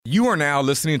You are now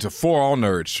listening to For All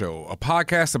Nerds Show, a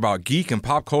podcast about geek and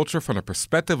pop culture from the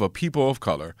perspective of people of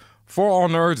color. For All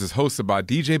Nerds is hosted by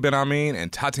DJ Ben Amin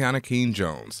and Tatiana Keene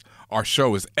Jones. Our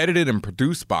show is edited and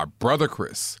produced by Brother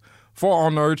Chris. For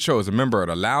All Nerds Show is a member of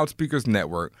the Loudspeakers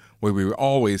Network, where we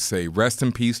always say rest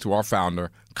in peace to our founder,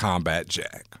 Combat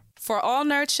Jack. For All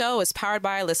Nerds Show is powered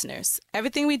by our listeners.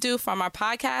 Everything we do, from our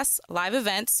podcasts, live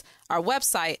events, our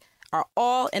website, are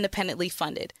all independently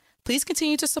funded. Please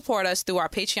continue to support us through our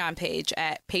Patreon page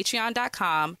at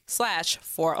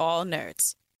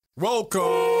patreon.com/forallnerds. Welcome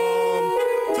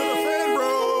to the Fan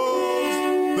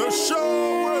Bros, the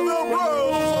show where the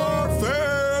bros are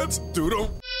fans.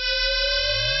 Doodle.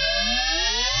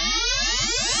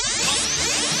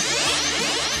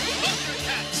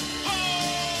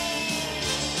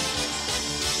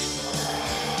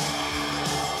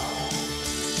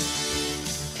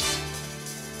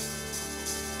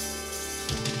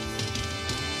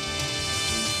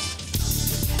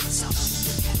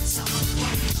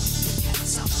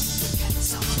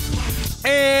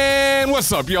 And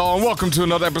what's up, y'all? And welcome to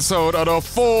another episode of the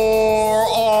For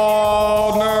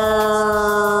All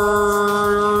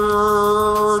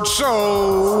Nerds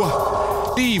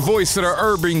Show, the voice of the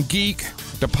urban geek,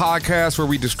 the podcast where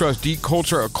we discuss geek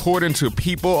culture according to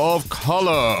people of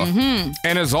color.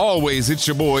 And as always, it's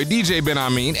your boy, DJ Ben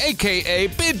Amin, a.k.a.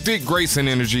 Big Dick Grayson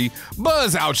Energy,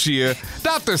 Buzz Out here,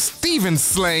 Dr. Steven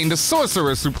Slane, the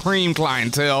Sorcerer Supreme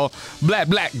Clientele,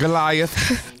 Black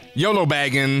Goliath, YOLO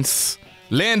Baggins,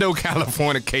 Lando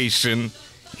Californication,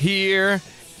 here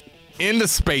in the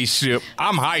spaceship.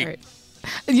 I'm hyped.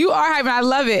 You are hyped, and I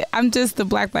love it. I'm just the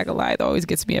black Goliath always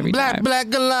gets me every time. Black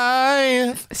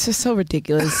Goliath. It's just so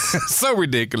ridiculous. So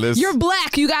ridiculous. You're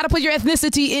black. You got to put your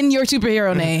ethnicity in your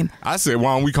superhero name. I said,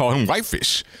 why don't we call him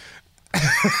Whitefish?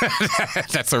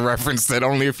 That's a reference that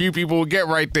only a few people will get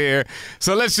right there.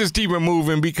 So let's just keep it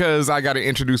moving, because I got to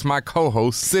introduce my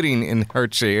co-host sitting in her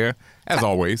chair, as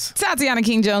always. Tatiana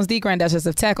Keene Jones, the Grand Duchess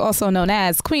of Tech, also known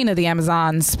as Queen of the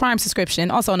Amazons, Prime Subscription,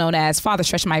 also known as Father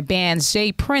Stretch My Bands,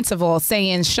 Jay Prince of All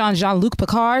Saying, Sean Jean-Luc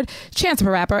Picard, Chance the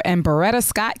Rapper, and Beretta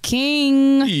Scott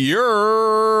King.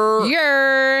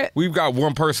 We've got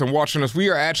one person watching us. We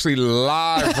are actually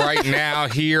live right now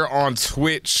here on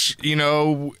Twitch. You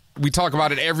know, we talk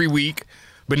about it every week,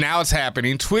 but now it's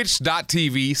happening.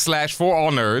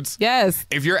 Twitch.tv/forallnerds. Yes.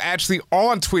 If you're actually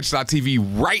on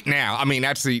Twitch.tv right now, I mean,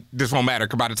 actually, this won't matter,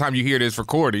 because by the time you hear this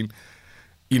recording,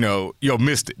 you know, you'll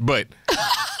missed it. But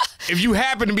if you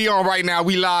happen to be on right now,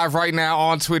 we live right now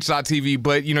on Twitch.tv,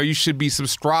 but, you know, you should be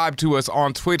subscribed to us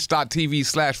on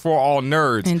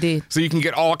Twitch.tv/forallnerds. Indeed. So you can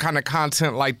get all kind of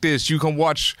content like this. You can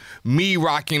watch me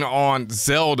rocking on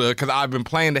Zelda, because I've been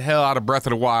playing the hell out of Breath of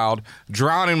the Wild,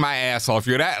 drowning my ass off.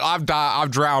 I've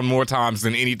drowned more times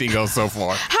than anything else so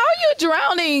far. How are you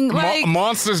drowning? Like,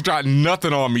 Monsters got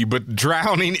nothing on me, but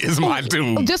drowning is my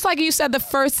doom. just like you said the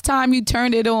first time you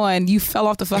turned it on, you fell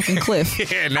off the fucking cliff.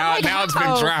 Yeah, now it's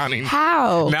been drowning.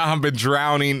 How? Now I've been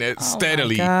drowning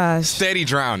steadily. Oh my gosh. Steady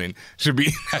drowning should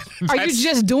be. Are you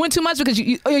just doing too much, because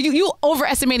you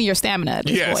overestimating your stamina at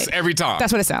this point? Yes, every time.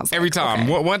 That's what it sounds like. Every time.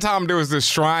 Okay. One time there was this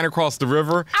shrine across the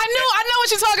river. I know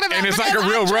what you're talking about. And it's like a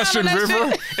real Russian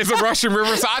river. It's a Russian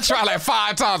river. So I tried like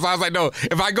 5 times. I was like, no,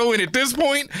 if I go in at this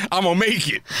point, I'm going to make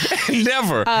it.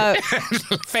 Never.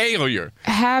 Failure.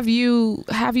 Have you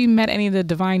met any of the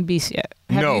divine beasts yet?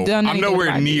 Have you done I'm any of the nowhere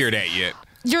divine near beasts? that yet.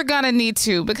 You're gonna need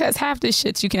to, because half the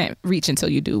shits you can't reach until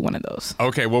you do one of those.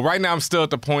 Okay, well, right now I'm still at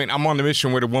the point, I'm on the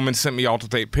mission where the woman sent me all to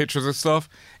take pictures and stuff,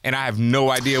 and I have no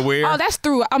idea where. Oh, that's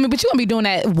through. I mean, but you're gonna be doing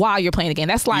that while you're playing the game.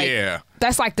 That's like, yeah.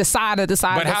 That's like the side of the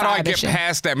side. But how do I get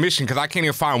past that mission? Because I can't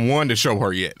even find one to show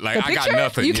her yet. Like, I got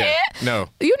nothing. You yet. can't? No.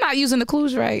 You're not using the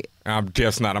clues right. I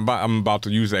guess not. I'm about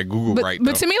to use that Google But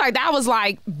though. to me, like, that was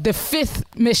like the 5th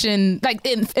mission. Like,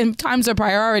 in times of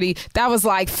priority, that was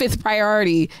like 5th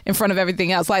priority in front of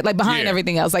everything else. Like behind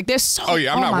everything else. Like, there's so. Oh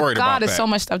yeah, I'm not worried about that. God, there's so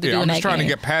much stuff to do in I'm that just trying game.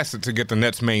 to get past it to get the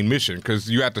next main mission, because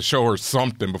you have to show her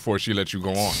something before she lets you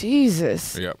go on.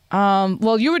 Jesus. Yep.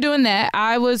 Well, you were doing that.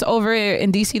 I was over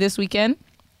in DC this weekend.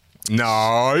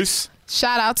 Nice.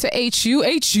 Shout out to HU.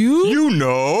 You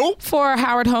know. For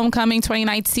Howard Homecoming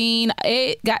 2019.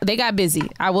 They got busy.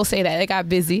 I will say that. They got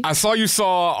busy. I saw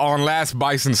on Last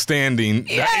Bison Standing,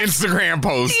 Yes. the Instagram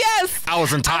post. Yes. I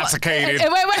was intoxicated. Wait.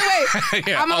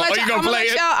 Yeah. I'm gonna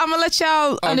let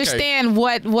y'all Okay. understand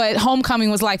what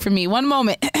Homecoming was like for me. One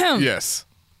moment. Yes.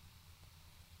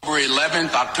 October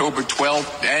 11th, October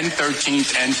 12th, and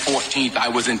 13th, and 14th, I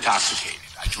was intoxicated.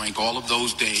 I drank all of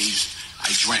those days.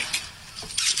 I drank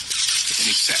in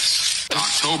excess.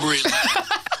 October 11th.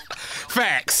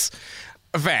 Facts.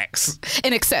 Facts.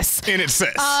 In excess. In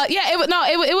excess.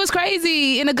 It was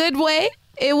crazy in a good way.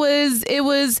 It was.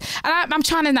 I'm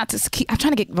trying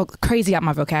to get crazy out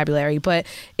my vocabulary, but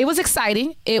it was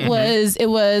exciting. It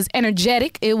was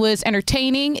energetic. It was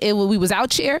entertaining. We was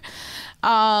out here.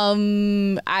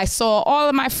 I saw all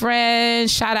of my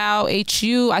friends. Shout out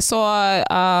HU. I saw.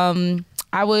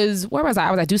 Where was I?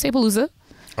 I was at Duce Palooza.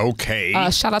 Okay.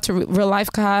 Shout out to Real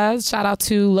Life Cause. Shout out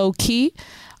to Low Key.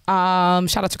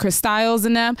 Shout out to Chris Styles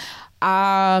and them.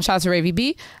 Shout out to Ravy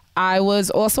B. I was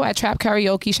also at Trap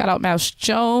Karaoke. Shout out Mouse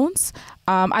Jones.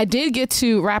 I did get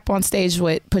to rap on stage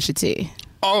with Pusha T.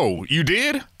 Oh, you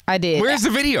did? I did. Where's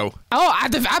the video? Oh, I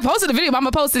posted the video, but I'm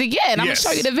going to post it again. I'm going to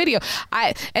show you the video.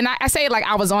 I say it like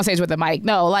I was on stage with the mic.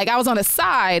 No, like I was on the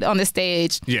side on the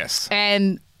stage. Yes.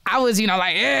 And I was,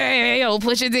 like, hey, yo,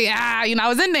 Pusha T, I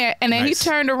was in there. And then he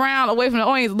turned around away from the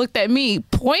audience, looked at me,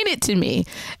 pointed to me,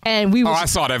 and we were. Oh, I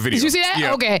saw that video. Did you see that?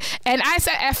 Yeah. Okay. And I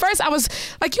said, at first I was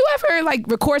like, you ever like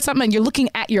record something and you're looking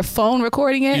at your phone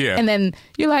recording it? Yeah. And then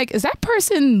you're like, is that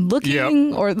person looking?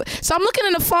 Yep. So I'm looking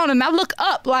in the phone and I look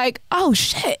up like, oh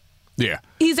shit. Yeah.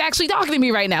 He's actually talking to me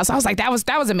right now. So I was like, that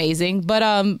was amazing. But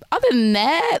other than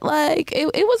that, like it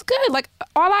was good. Like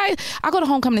I go to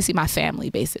homecoming to see my family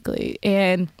basically.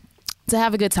 And to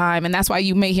have a good time, and that's why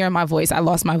you may hear my voice. I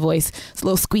lost my voice. It's a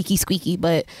little squeaky,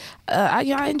 but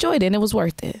I enjoyed it, and it was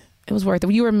worth it. It was worth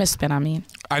it. You were misspent, I mean.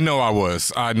 I know I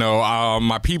was. I know.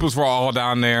 My peoples were all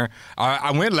down there.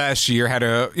 I went last year, had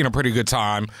a pretty good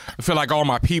time. I feel like all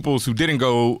my peoples who didn't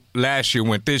go last year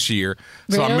went this year.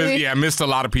 So really? I missed a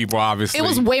lot of people, obviously. It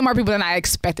was way more people than I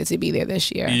expected to be there this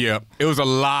year. Yeah, it was a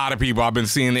lot of people. I've been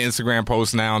seeing the Instagram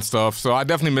posts now and stuff. So I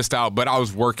definitely missed out, but I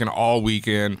was working all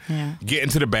weekend, getting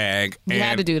to the bag. You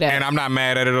had to do that. And I'm not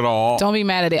mad at it at all. Don't be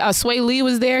mad at it. Sway Lee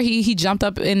was there. He jumped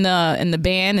up in the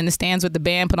band, in the stands with the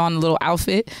band, put on a little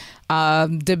outfit.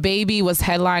 The Baby was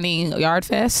headlining Yard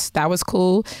Fest. That was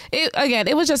cool.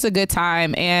 It was just a good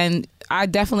time. And I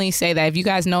definitely say that if you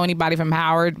guys know anybody from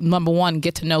Howard, number one,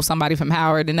 get to know somebody from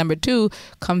Howard. And number two,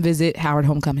 come visit Howard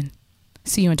Homecoming.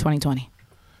 See you in 2020.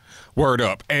 Word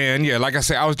up. And yeah, like I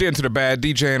said, I was getting to the bad,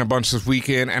 DJing a bunch this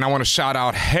weekend. And I want to shout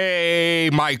out,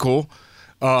 hey, Michael.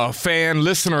 Fan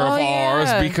listener of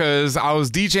ours, because I was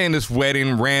DJing this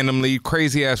wedding randomly,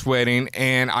 crazy ass wedding,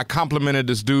 and I complimented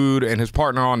this dude and his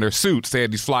partner on their suits. They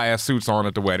had these fly ass suits on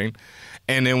at the wedding,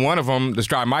 and then one of them, this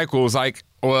guy Michael, was like,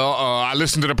 "Well, I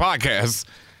listened to the podcast."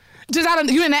 Just out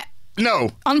of you in that? No,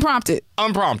 unprompted.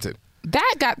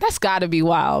 That's got to be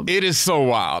wild. It is so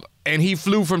wild. And he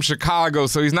flew from Chicago,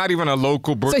 so he's not even a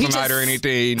local Brooklynite or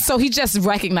anything. So he just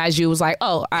recognized you. Was like,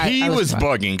 oh, he was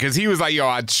bugging because he was like, yo,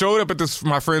 I showed up at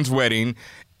my friend's wedding,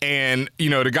 and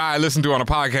the guy I listened to on a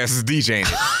podcast is DJing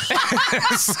it.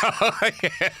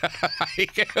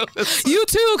 You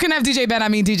too can have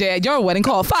DJ at your wedding.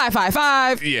 Call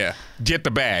 555. Yeah. Get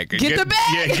the bag. Get the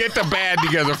bag. Yeah, get the bag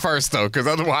together first, though, because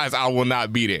otherwise I will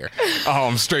not be there.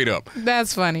 Straight up.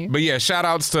 That's funny. But yeah, shout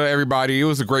outs to everybody. It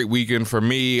was a great weekend for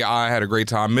me. I had a great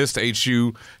time. Missed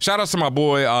HU. Shout outs to my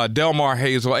boy, Delmar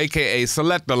Hazel, a.k.a.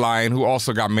 Select the Lion, who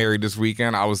also got married this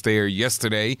weekend. I was there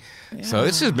yesterday. Yeah. So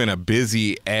it's just been a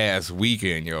busy-ass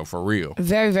weekend, for real.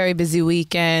 Very, very busy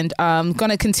weekend. Going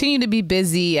to continue to be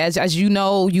busy. As you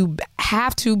know, you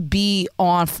have to be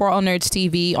on For All Nerds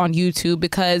TV on YouTube,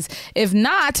 because if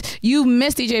not, you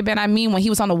missed DJ Ben Amin when he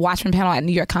was on the Watchmen panel at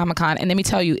New York Comic Con. And let me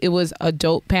tell you, it was a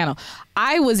dope panel.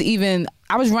 I was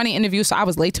running interviews, so I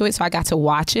was late to it, so I got to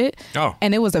watch it. Oh.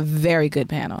 And it was a very good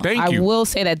panel. Thank you. I will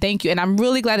say that. Thank you. And I'm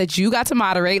really glad that you got to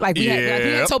moderate. We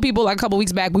had told people a couple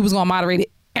weeks back we was going to moderate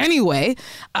it anyway.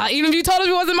 Even if you told us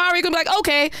we wasn't moderating, you could be like,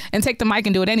 okay, and take the mic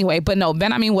and do it anyway. But no,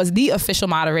 Ben Amin was the official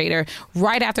moderator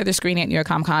right after the screening at New York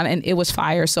Comic Con, and it was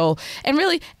fire. So, and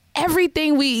really,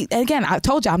 everything I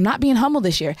told you, I'm not being humble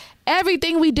this year.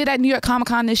 Everything we did at New York Comic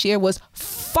Con this year was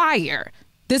fire.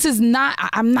 This is not,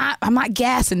 I'm not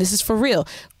gassing. This is for real.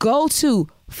 Go to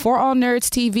For All Nerds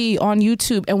TV on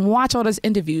YouTube and watch all those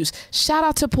interviews. Shout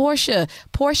out to Portia.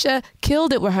 Portia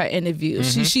killed it with her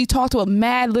interviews. Mm-hmm. She talked to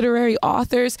mad literary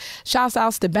authors. Shouts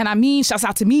out to Ben Amin. Shouts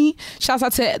out to me. Shouts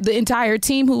out to the entire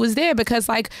team who was there, because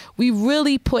we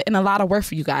really put in a lot of work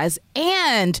for you guys.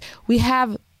 And we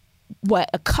have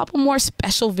a couple more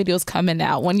special videos coming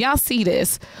out. When y'all see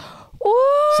this,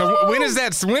 ooh. So when is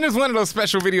that? When is one of those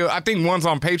special videos? I think one's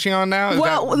on Patreon now. Is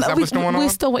that what's going on? We're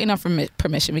still waiting on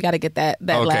permission. We got to get that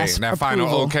last that approval.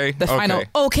 final okay. The final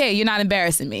okay. You're not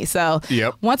embarrassing me. So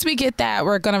once we get that,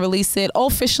 we're gonna release it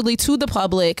officially to the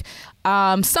public.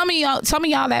 Some of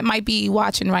y'all that might be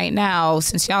watching right now,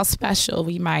 since y'all special,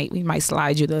 we might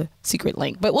slide you the secret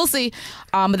link, but we'll see.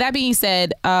 But that being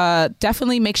said,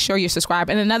 definitely make sure you're subscribed.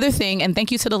 And another thing, and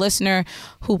thank you to the listener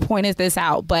who pointed this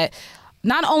out, but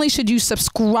not only should you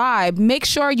subscribe, make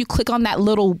sure you click on that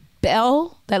little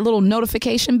bell, that little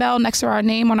notification bell next to our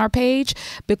name on our page,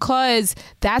 because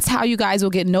that's how you guys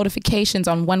will get notifications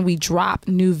on when we drop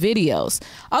new videos.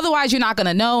 Otherwise, you're not going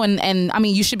to know. And I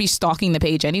mean, you should be stalking the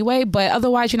page anyway, but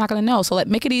otherwise you're not going to know. So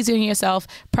make it easier on yourself.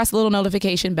 Press the little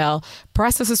notification bell,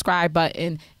 press the subscribe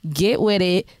button, get with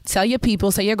it. Tell your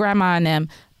people, tell your grandma and them,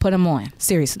 put them on.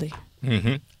 Seriously.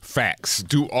 Mm-hmm. Facts.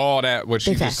 Do all that, what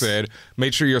she Big just facts. said.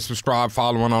 Make sure you're subscribed,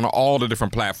 following on all the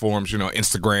different platforms,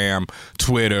 Instagram,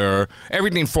 Twitter,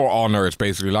 everything for all nerds,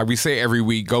 basically. Like we say every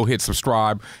week, go hit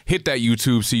subscribe, hit that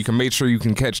YouTube so you can make sure you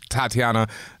can catch Tatiana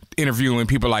interviewing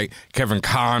people like Kevin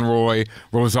Conroy,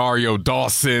 Rosario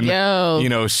Dawson,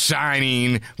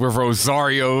 Shining with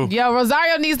Rosario. Yo,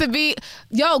 Rosario needs to be...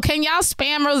 Yo, can y'all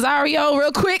spam Rosario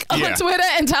real quick on Twitter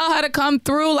and tell her to come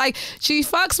through? Like, she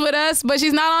fucks with us, but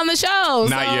she's not on the show.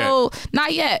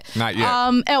 Not yet.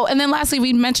 And then lastly,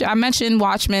 I mentioned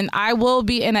Watchmen. I will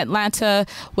be in Atlanta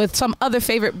with some other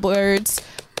favorite birds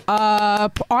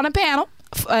on a panel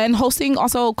and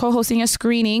co-hosting a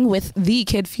screening with the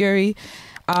Kid Fury.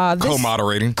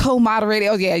 Co-moderating. Oh,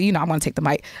 yeah, I want to take the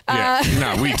mic.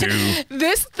 We do.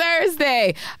 This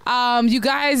Thursday, you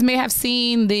guys may have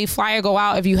seen the flyer go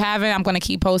out. If you haven't, I'm going to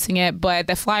keep posting it. But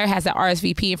the flyer has the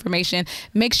RSVP information.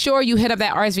 Make sure you hit up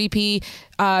that RSVP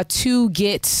to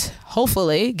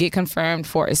hopefully get confirmed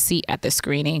for a seat at the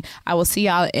screening. I will see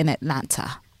y'all in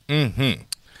Atlanta. Mm-hmm.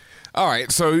 All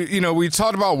right, so, we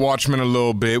talked about Watchmen a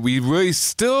little bit. We really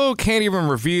still can't even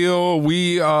reveal.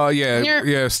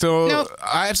 Still. Nope.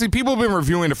 Actually, people have been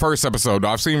reviewing the first episode.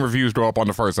 I've seen reviews go up on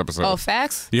the first episode. Oh,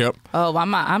 facts? Yep. Oh, I'm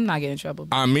not getting in trouble.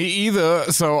 Me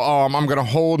either. So I'm going to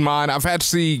hold mine. I've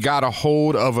actually got a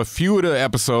hold of a few of the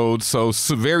episodes, so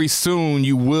very soon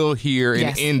you will hear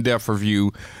an in-depth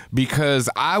review, because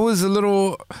I was a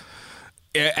little...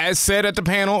 As said at the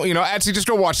panel, actually just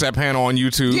go watch that panel on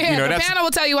YouTube. Yeah, the panel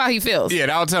will tell you how he feels. Yeah,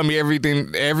 that'll tell me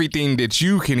everything that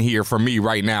you can hear from me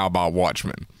right now about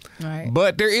Watchmen. Right.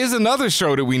 But there is another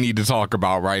show that we need to talk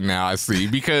about right now, I see,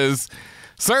 because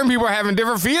certain people are having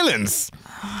different feelings.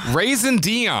 Raising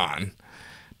Dion,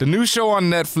 the new show on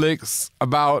Netflix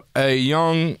about a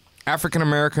young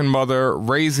African-American mother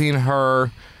raising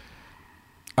her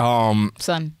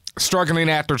son. Struggling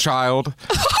actor child.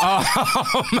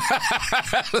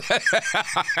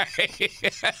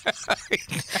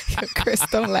 Chris,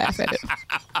 don't laugh at it.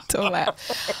 Don't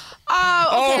laugh.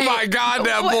 Oh my God,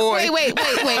 that boy.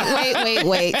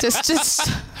 Wait. Just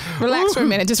relax for a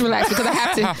minute. Just relax, because I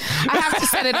have to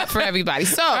set it up for everybody.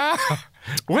 So,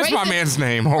 what's my man's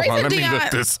name? Hold on, let me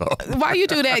look this up. While you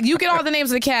do that, you get all the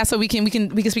names of the cast so we can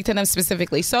speak to them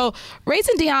specifically. So,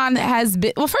 Raising Dion has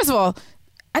been, well, first of all,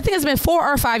 I think it's been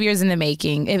 4 or 5 years in the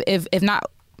making, if not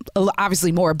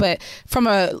obviously more. But from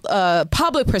a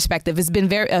public perspective, it's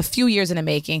been a few years in the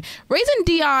making. Raising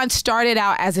Dion started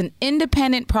out as an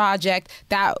independent project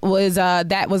that was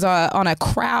on a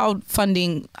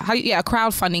crowdfunding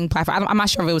platform. I'm not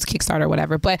sure if it was Kickstarter or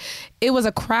whatever, but it was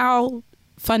a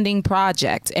crowdfunding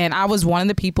project, and I was one of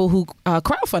the people who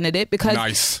crowdfunded it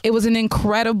because it was an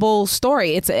incredible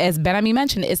story. It's, as Ben-Ami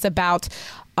mentioned, it's about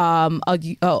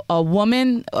a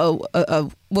woman.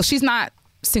 Well, she's not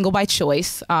single by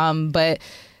choice, but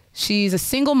she's a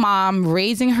single mom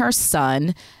raising her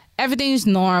son. Everything's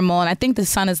normal, and I think the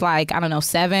son is like,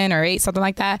 7 or 8, something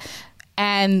like that.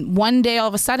 And one day, all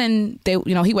of a sudden,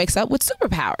 he wakes up with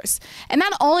superpowers. And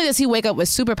not only does he wake up with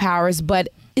superpowers, but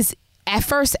at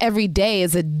first every day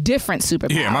is a different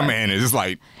superpower. Yeah, my man is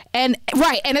like, and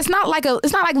it's not like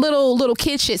little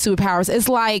kid shit superpowers. It's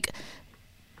like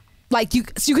you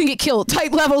can get killed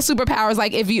type level superpowers,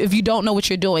 like if you don't know what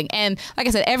you're doing. And like I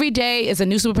said, every day is a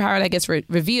new superpower that gets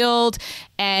revealed,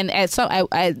 and at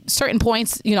certain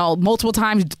points, multiple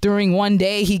times during one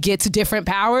day, he gets different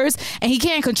powers and he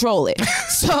can't control it.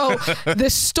 So the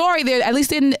story there, at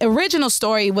least in the original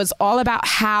story, was all about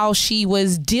how she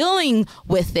was dealing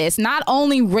with this, not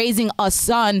only raising a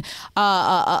son,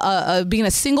 being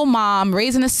a single mom,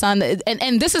 raising a son,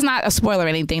 and this is not a spoiler or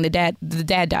anything. The dad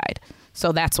died.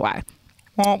 So that's why.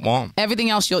 Everything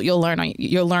else you'll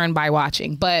learn by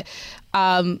watching. But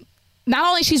not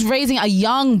only she's raising a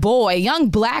young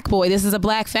black boy. This is a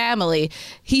black family.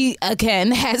 He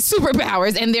again has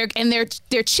superpowers, and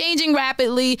they're changing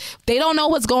rapidly. They don't know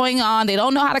what's going on. They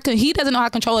don't know he doesn't know how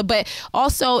to control it. But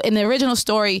also in the original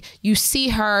story, you see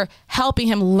her helping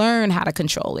him learn how to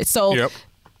control it. So. Yep.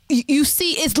 you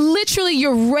see, it's literally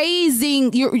you're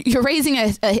raising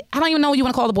a I don't even know what you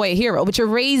want to call the boy a hero, but you're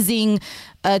raising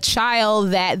a child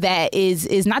that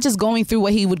is not just going through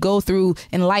what he would go through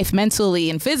in life mentally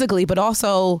and physically, but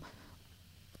also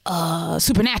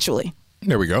supernaturally.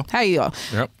 There we go. How you go?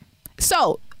 Yep.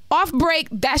 So off break,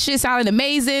 that shit sounded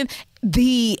amazing.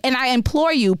 And I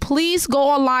implore you, please go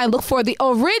online, look for the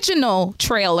original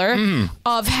trailer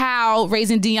of how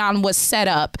Raising Dion was set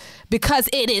up, because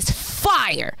it is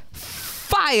fire.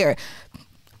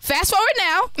 Fast forward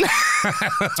now.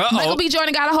 Michael B.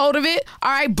 Jordan got a hold of it.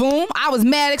 All right, boom. I was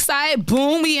mad excited.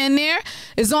 Boom, we in there.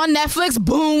 It's on Netflix.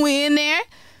 Boom, we in there.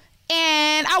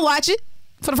 And I watch it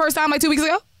for the first time like 2 weeks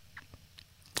ago.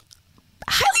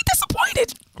 Highly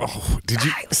disappointed. Oh, did you?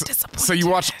 Highly disappointed. So you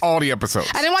watched all the episodes?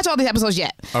 I didn't watch all the episodes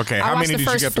yet. Okay, how many did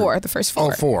you get through? The first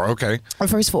four. Oh, 4. Okay. The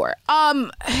first 4.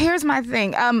 Here's my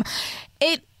thing.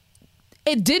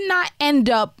 It did not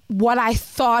end up what I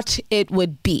thought it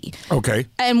would be. Okay.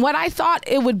 And what I thought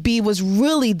it would be was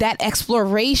really that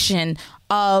exploration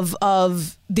of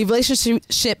the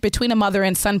relationship between a mother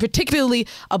and son, particularly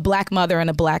a black mother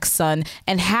and a black son,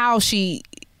 and how she,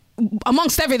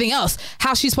 amongst everything else,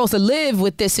 how she's supposed to live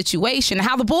with this situation,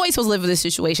 how the boy's supposed to live with this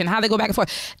situation, how they go back and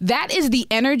forth. That is the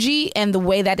energy and the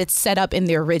way that it's set up in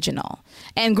the original.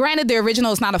 And granted, the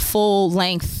original is not a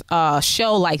full-length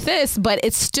show like this, but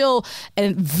it's still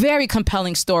a very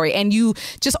compelling story. And you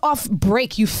just off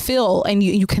break, you feel and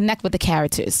you connect with the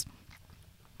characters.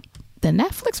 The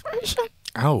Netflix version?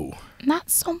 Oh.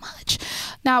 Not so much.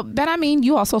 Now, Ben, I mean,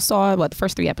 you also saw, the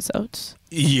first 3 episodes?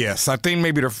 Yes, I think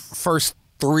maybe the first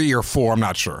 3 or 4, I'm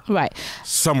not sure. Right.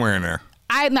 Somewhere in there.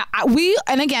 We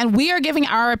are giving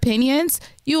our opinions.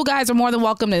 You guys are more than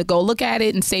welcome to go look at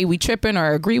it and say we tripping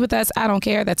or agree with us. I don't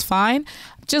care. That's fine.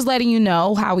 Just letting you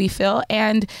know how we feel.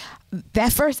 And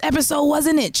that first episode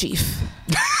wasn't it, Chief.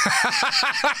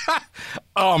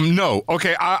 No.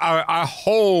 Okay, I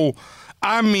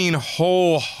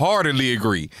wholeheartedly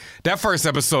agree. That first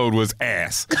episode was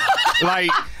ass.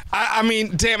 Like, I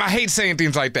mean, damn, I hate saying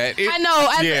things like that. I know.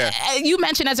 You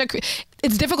mentioned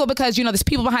it's difficult because, there's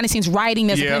people behind the scenes writing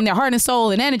this, putting their heart and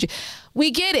soul and energy.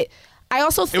 We get it. I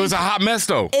also think it was a hot mess,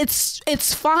 though.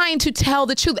 It's fine to tell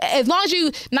the truth. As long as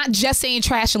you not just saying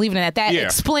trash and leaving it at that,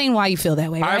 explain why you feel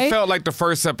that way, right? I felt like the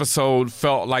first episode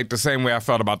felt like the same way I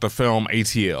felt about the film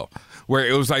ATL, where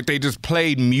it was like they just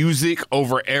played music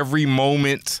over every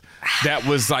moment that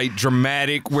was like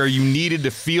dramatic, where you needed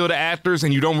to feel the actors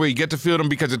and you don't really get to feel them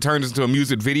because it turns into a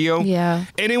music video. Yeah.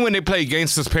 And then when they played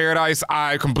Gangsta's Paradise,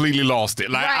 I completely lost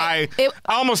it. Like I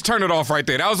almost turned it off right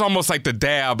there. That was almost like the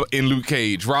dab in Luke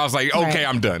Cage, where I was like, okay,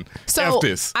 I'm done. So F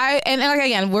this. And like,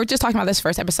 again, we're just talking about this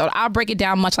first episode. I'll break it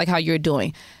down much like how you're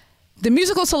doing. The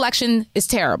musical selection is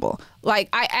terrible. Like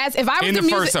if I was in the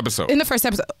first episode. In the first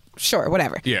episode. Sure,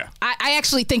 whatever. Yeah. I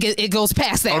actually think it goes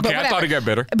past that. Okay, I thought it got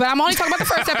better. But I'm only talking about the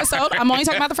first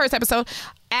episode.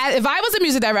 If I was a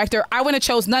music director, I wouldn't have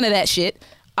chose none of that shit.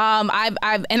 And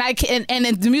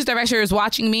if the music director is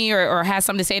watching me or has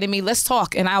something to say to me, let's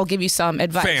talk and I'll give you some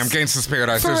advice. Fam, Gangsta's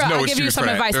Paradise. There's no I'll excuse give you some for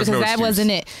that. advice There's because no that excuse.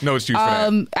 wasn't it. No excuse for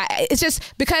that. It's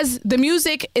just because the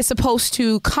music is supposed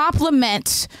to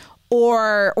complement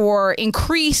or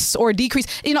increase or decrease.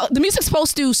 The music's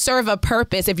supposed to serve a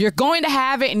purpose. If you're going to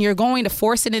have it and you're going to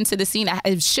force it into the scene,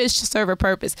 it should serve a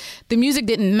purpose. The music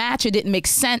didn't match. It didn't make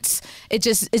sense. It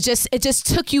just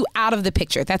took you out of the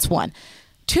picture. That's 1.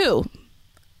 2,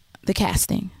 the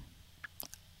casting.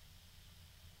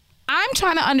 I'm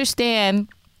trying to understand,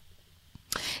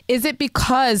 is it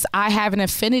because I have an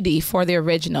affinity for the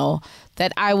original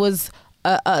that I was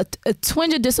a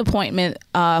twinge of disappointment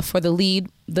for the lead,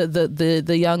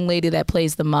 the young lady that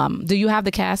plays the mom? Do you have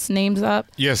the cast names up?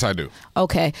 Yes, I do.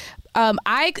 Okay.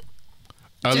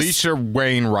 Alicia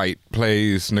Wainwright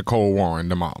plays Nicole Warren,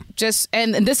 the mom.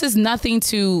 And this is nothing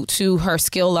to her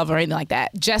skill level or anything like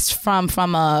that. Just from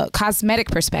a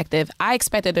cosmetic perspective, I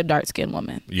expected a dark-skinned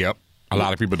woman. Yep. A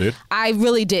lot of people did. I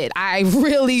really did. I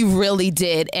really, really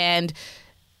did. And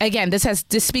again, this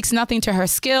speaks nothing to her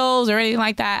skills or anything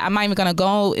like that. I'm not even going to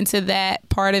go into that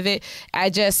part of it. I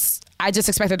just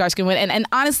expected a dark-skinned woman. And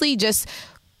honestly, just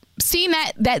seeing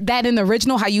that in the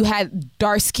original, how you had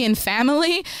dark-skinned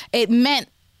family, it meant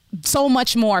so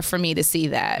much more for me to see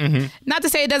that. Mm-hmm. Not to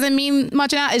say it doesn't mean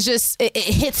much now. It's just, it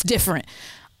hits different.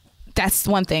 That's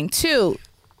one thing. 2,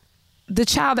 the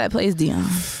child that plays Dion.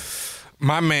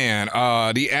 My man,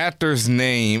 the actor's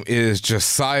name is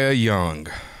Josiah Young.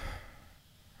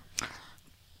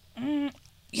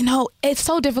 It's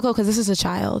so difficult because this is a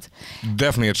child.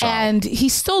 Definitely a child. And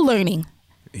he's still learning.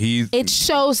 It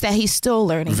shows that he's still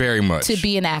learning very much to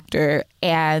be an actor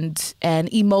and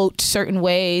emote certain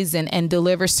ways and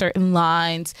deliver certain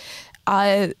lines.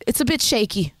 It's a bit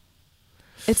shaky.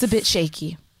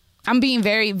 I'm being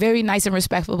very, very nice and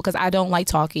respectful because I don't like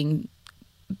talking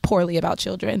poorly about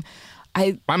children.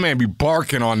 My man be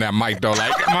barking on that mic though.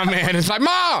 Like my man is like,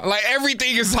 Mom, like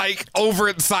everything is like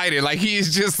overexcited. Like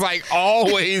he's just like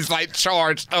always like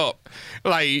charged up.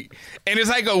 Like, and it's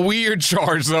like a weird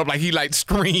charged up. Like he like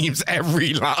screams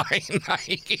every line. Like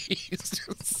he's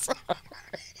just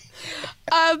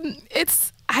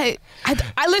I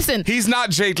listen. He's not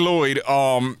Jake Lloyd,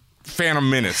 Phantom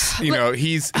Menace. You know,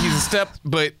 he's a step,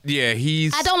 but yeah,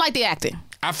 I don't like the acting.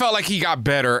 I felt like he got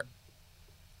better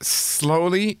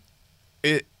slowly.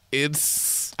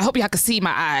 It's. I hope y'all can see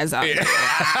my eyes out. Yeah.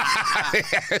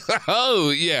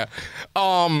 Oh yeah.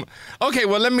 Okay.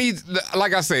 Well,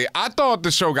 like I say, I thought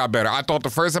the show got better. I thought the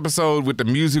first episode with the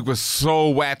music was so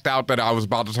whacked out that I was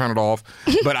about to turn it off,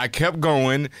 but I kept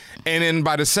going. And then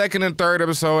by the second and third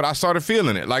episode, I started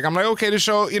feeling it. Like I'm like, okay, the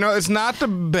show, it's not the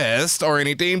best or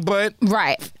anything, but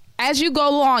right as you go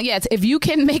along, yes. If you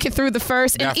can make it through the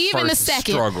first and even the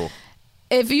second struggle.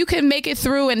 If you can make it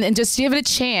through and just give it a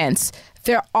chance,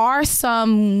 there are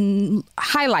some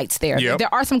highlights there. Yep.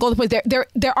 There are some golden points.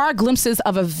 There are glimpses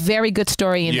of a very good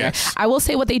story in there. I will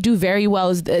say what they do very well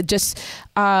is just,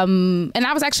 and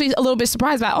I was actually a little bit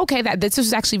surprised about, that this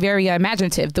was actually very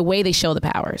imaginative, the way they show the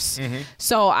powers. Mm-hmm.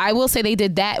 So I will say they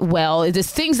did that well.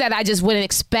 It's things that I just wouldn't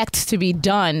expect to be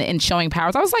done in showing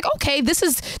powers. I was like, okay, this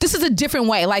is a different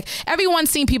way. Like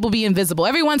everyone's seen people be invisible.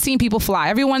 Everyone's seen people fly.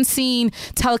 Everyone's seen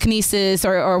telekinesis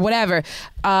or whatever,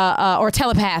 or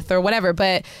telepath or whatever.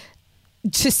 But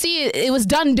to see it was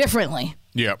done differently.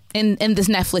 Yep. In this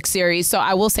Netflix series. So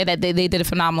I will say that they did a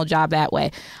phenomenal job that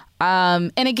way.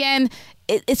 And again,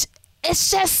 it's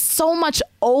just so much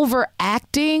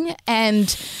overacting and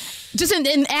just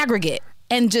in aggregate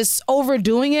and just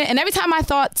overdoing it. And every time I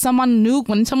thought a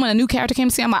new character came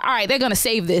to see, I'm like, all right, they're going to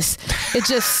save this. It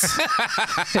just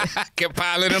kept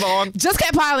piling it on. Just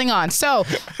kept piling on. So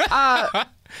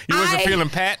you wasn't feeling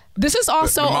Pat? This is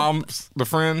also the mom's the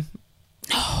friend.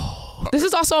 This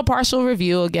is also a partial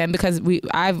review again because we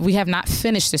have not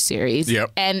finished the series.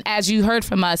 Yep. And as you heard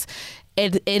from us,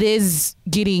 it is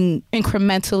getting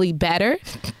incrementally better.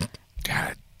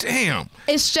 God damn.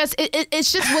 It's just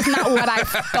was not what I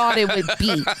thought it would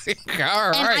be.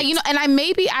 All right. And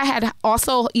I had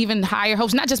also even higher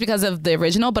hopes, not just because of the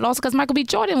original, but also because Michael B.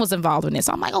 Jordan was involved in this.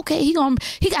 So I'm like, okay, he got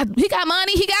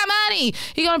money.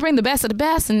 He gonna bring the best of the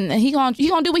best, and he gonna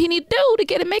do what he need to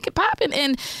do to make it popping.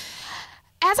 And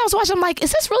as I was watching, I'm like,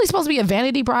 is this really supposed to be a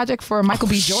vanity project for Michael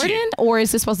B. Jordan, or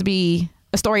is this supposed to be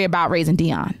a story about raising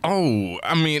Dion? Oh,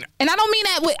 I mean, and I don't mean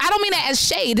that as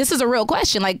shade. This is a real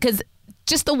question, like because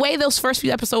just the way those first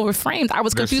few episodes were framed, I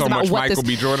was confused about what Michael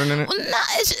B. Jordan in it. No,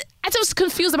 I just was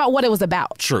confused about what it was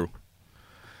about. True,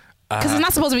 because it's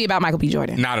not supposed to be about Michael B.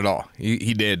 Jordan. Not at all.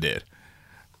 He did.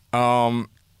 Well,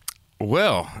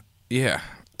 yeah.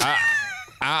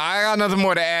 I got nothing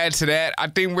more to add to that. I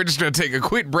think we're just going to take a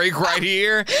quick break right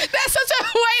here. That's such a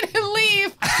way to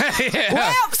leave. Yeah.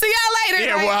 Well, see y'all later.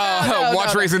 Yeah,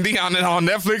 watch Raising Dion on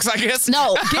Netflix, I guess.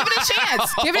 No, give it a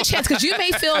chance. Give it a chance because you may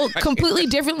feel completely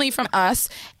differently from us.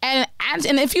 And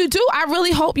if you do, I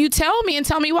really hope you tell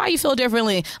me why you feel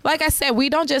differently. Like I said, we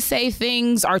don't just say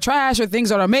things are trash or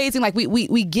things are amazing. Like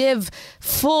we give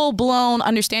full-blown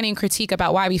understanding and critique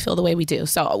about why we feel the way we do.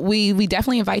 So we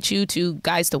definitely invite you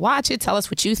guys to watch it. Tell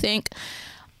us what you think.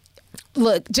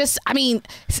 Look,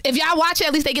 if y'all watch it,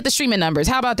 at least they get the streaming numbers.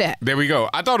 How about that? There we go.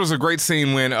 I thought it was a great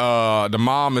scene when the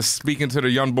mom is speaking to the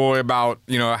young boy about,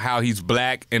 how he's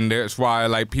black and that's why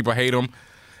like people hate him.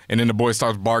 And then the boy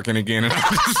starts barking again. And I'm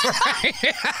just like,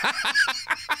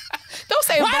 don't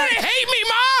say why they hate me,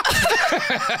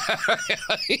 Mom?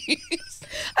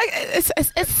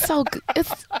 It's so good.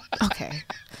 It's okay.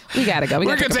 We gotta go.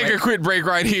 We're gonna take a quick break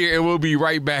right here, and we'll be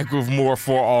right back with more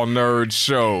For All Nerds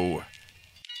show.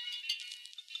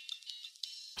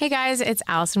 Hey guys, it's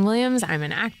Allison Williams. I'm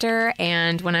an actor,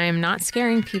 and when I am not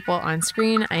scaring people on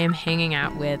screen, I am hanging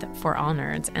out with For All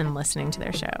Nerds and listening to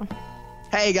their show.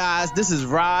 Hey guys, this is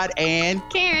Rod and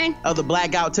Karen of the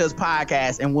Blackout Tales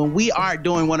podcast, and when we aren't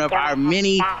doing one of our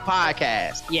many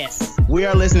podcasts, yes, we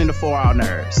are listening to For All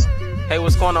Nerds. Hey,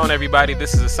 what's going on, everybody?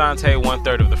 This is Asante,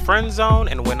 1/3 of the Friend Zone,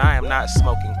 and when I am not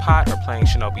smoking pot or playing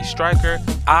Shinobi Striker,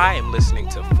 I am listening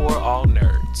to For All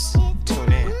Nerds.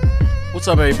 Tune in. What's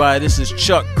up, everybody? This is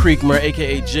Chuck Creekmer,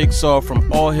 aka Jigsaw from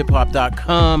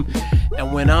allhiphop.com,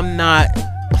 and when I'm not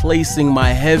placing my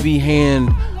heavy hand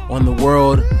on the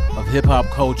world of hip-hop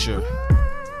culture,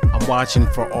 I'm watching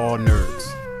For All Nerds.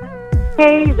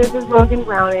 Hey, this is Logan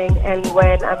Browning, and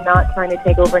when I'm not trying to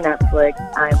take over Netflix,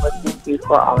 I'm listening to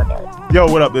For All the Nerds. Yo,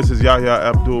 what up? This is Yahya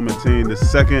Abdul-Mateen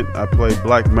II. I play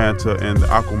Black Manta in the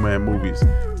Aquaman movies.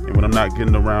 And when I'm not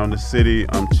getting around the city,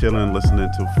 I'm chilling, listening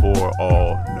to For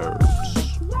All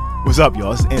Nerds. What's up,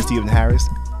 y'all? This is N. Stephen Harris,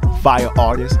 fire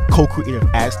artist, co-creator of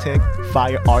Aztec,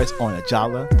 fire artist on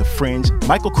Ajala, The Fringe,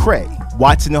 Michael Cray,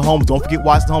 Watson and Holmes. Don't forget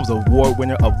Watson Holmes, award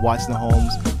winner of Watson and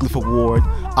Holmes, Glyph Award.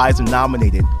 Eyes are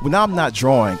nominated. When I'm not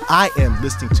drawing, I am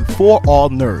listening to For All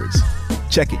Nerds.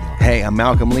 Check it, y'all. Hey, I'm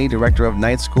Malcolm Lee, director of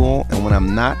Night School, and when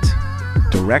I'm not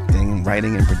directing,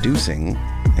 writing, and producing,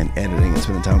 and editing and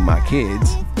spending time with my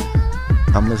kids,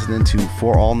 I'm listening to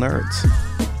For All Nerds.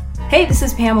 Hey, this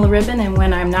is Pamela Ribbon, and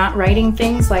when I'm not writing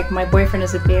things like My Boyfriend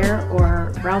is a Bear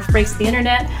or Ralph Breaks the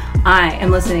Internet, I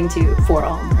am listening to For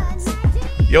All Nerds.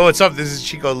 Yo, what's up? This is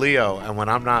Chico Leo, and when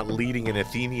I'm not leading an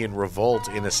Athenian revolt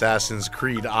in Assassin's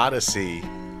Creed Odyssey,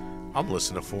 I'm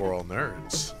listening to For All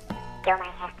Nerds.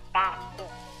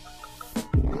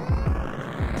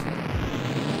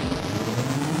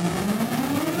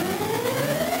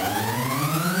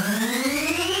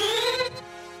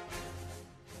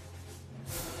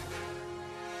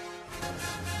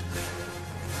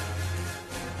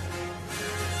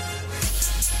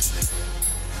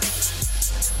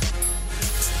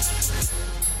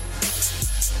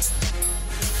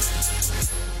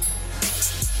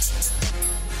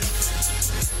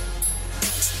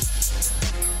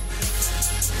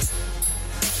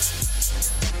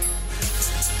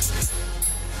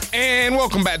 And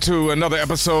welcome back to another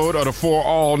episode of the For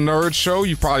All Nerds Show.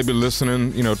 You've probably been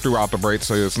listening, throughout the break,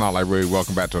 so it's not like really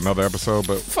welcome back to another episode.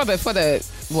 But For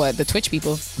the Twitch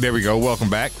people. There we go. Welcome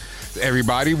back,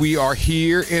 everybody. We are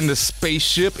here in the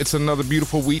spaceship. It's another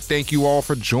beautiful week. Thank you all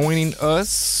for joining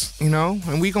us.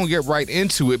 And we're gonna get right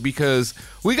into it because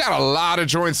we got a lot of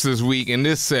joints this week in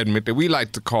this segment that we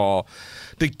like to call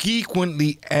the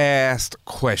Geekwently Asked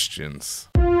Questions.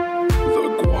 The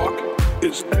guac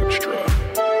is extra.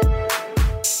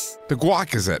 The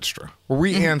guac is extra, where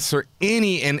we answer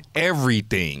any and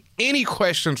everything. Any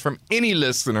questions from any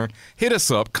listener, hit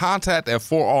us up, contact at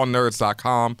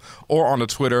forallnerds.com or on the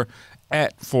Twitter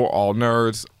at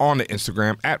forallnerds, on the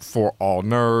Instagram at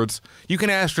forallnerds. You can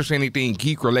ask us anything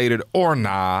geek-related or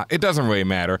nah. It doesn't really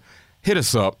matter. Hit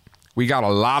us up. We got a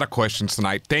lot of questions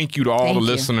tonight. Thank you to all the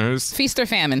listeners. Feast or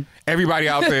famine. Everybody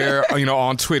out there,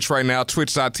 on Twitch right now,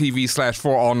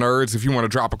 twitch.tv/forallnerds. If you want to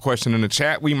drop a question in the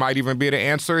chat, we might even be able to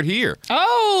answer it here.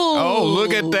 Oh,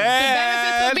 look at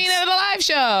that. The benefits of being at a live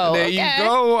show. There you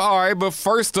go. All right, but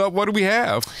first up, what do we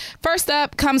have? First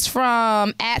up comes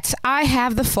from I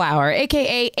Have the Flower,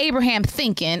 a.k.a. Abraham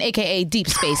Thinkin, a.k.a. Deep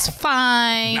Space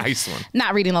Fine. Nice one.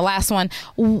 Not reading the last one.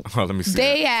 Oh, let me see.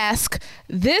 They ask,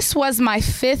 this was my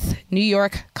 5th New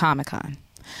York Comic-Con.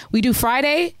 We do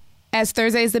Friday, as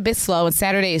Thursday is a bit slow and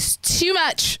Saturday is too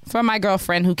much for my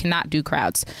girlfriend who cannot do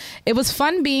crowds. It was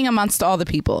fun being amongst all the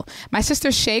people. My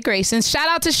sister Shay Grayson, shout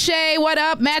out to Shay, what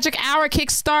up? Magic Hour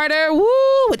Kickstarter, woo,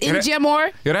 with MJ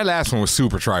Moore. Yeah, that last one was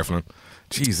super trifling.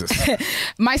 Jesus.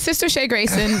 My sister Shay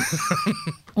Grayson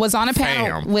was on a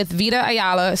panel with Vita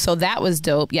Ayala, so that was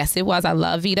dope. Yes, it was. I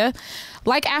love Vita.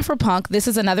 Like Afropunk, this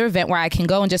is another event where I can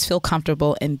go and just feel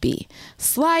comfortable and be.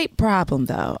 Slight problem,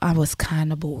 though. I was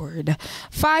kind of bored.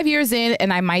 5 years in,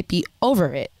 and I might be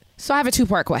over it. So I have a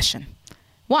 2-part question.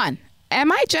 1,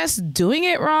 am I just doing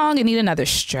it wrong and need another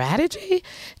strategy?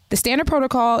 The standard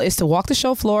protocol is to walk the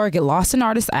show floor, get lost in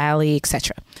Artist Alley,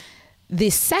 etc. The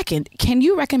second, can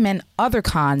you recommend other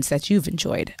cons that you've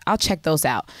enjoyed? I'll check those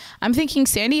out. I'm thinking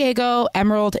San Diego,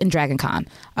 Emerald, and Dragon Con.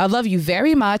 I love you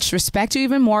very much, respect you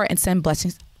even more, and send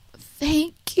blessings.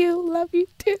 Thank you. Love you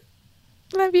too.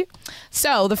 Love you.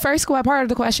 So the first part of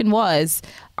the question was,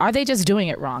 are they just doing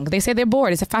it wrong? They say they're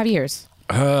bored. It's 5 years.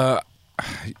 I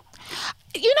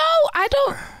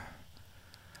don't...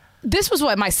 This was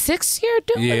my 6th year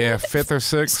doing it? Yeah, 5th or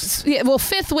 6th. Yeah, well,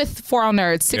 5th with For All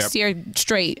Nerds, 6th year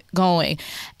straight going.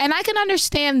 And I can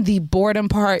understand the boredom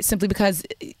part simply because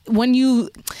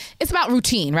it's about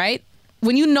routine, right?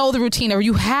 When you know the routine or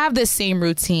you have the same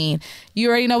routine, you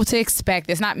already know what to expect.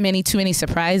 There's not too many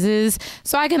surprises.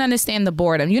 So I can understand the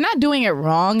boredom. You're not doing it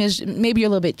wrong. Maybe you're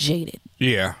a little bit jaded.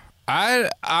 Yeah.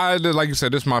 I like you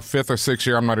said, this is my 5th or 6th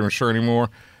year. I'm not even sure anymore.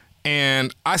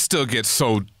 And I still get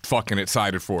so fucking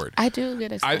excited for it. I do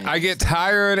get excited. I get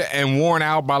tired and worn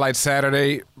out by like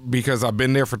Saturday because I've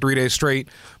been there for 3 days straight.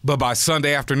 But by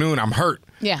Sunday afternoon, I'm hurt.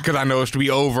 Yeah. Because I know it's to be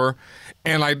over.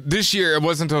 And like this year, it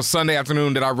wasn't until Sunday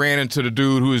afternoon that I ran into the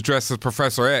dude who was dressed as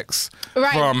Professor X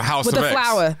from House with of the X.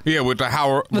 flower. Yeah, with the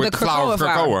flower of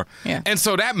Krakoa. Yeah. And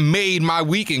so that made my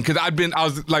weekend because I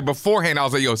was like beforehand, I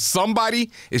was like, yo,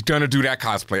 somebody is gonna do that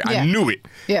cosplay. Yeah. I knew it.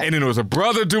 Yeah. And then there was a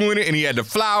brother doing it, and he had the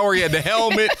flower, he had the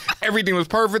helmet, everything was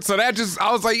perfect. So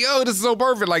I was like, yo, this is so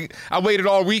perfect. Like I waited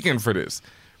all weekend for this.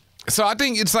 So I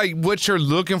think it's like what you're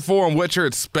looking for and what you're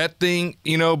expecting,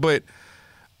 but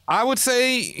I would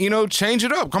say, change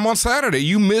it up. Come on Saturday.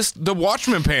 You missed the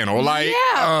Watchmen panel. Like,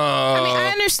 I mean, I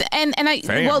understand.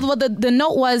 The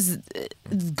note was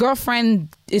girlfriend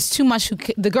is too much.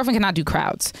 The girlfriend cannot do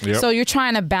crowds. Yep. So you're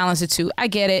trying to balance the two. I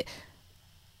get it.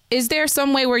 Is there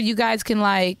some way where you guys can do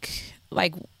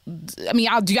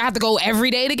you have to go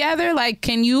every day together? Like,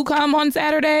 can you come on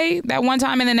Saturday that one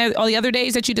time, and then all the other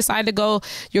days that you decide to go,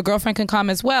 your girlfriend can come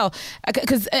as well?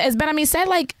 Because as Ben said,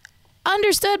 like,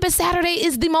 understood, but Saturday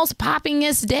is the most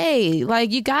poppingest day.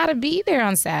 Like, you gotta be there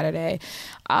on Saturday.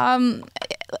 And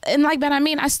like Ben,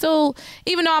 I still,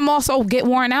 even though I'm also get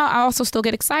worn out, I also still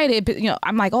get excited. But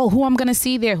I'm like, oh, who I'm gonna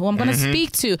see there, who I'm gonna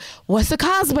speak to, what's the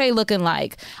cosplay looking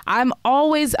like? I'm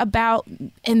always about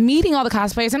meeting all the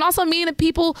cosplayers and also meeting the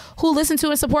people who listen to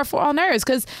and support For All Nerds.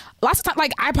 Because lots of times,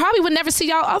 like, I probably would never see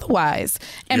y'all otherwise.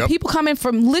 And people come in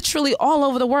from literally all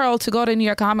over the world to go to New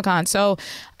York Comic Con. So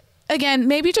again,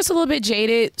 maybe just a little bit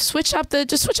jaded. Switch up the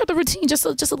routine just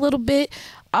a little bit.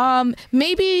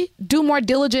 Maybe do more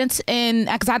diligence in,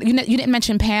 because you didn't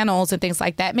mention panels and things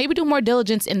like that. Maybe do more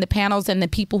diligence in the panels and the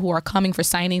people who are coming for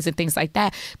signings and things like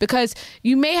that. Because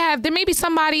there may be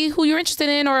somebody who you're interested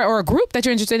in or a group that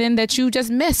you're interested in that you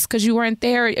just missed because you weren't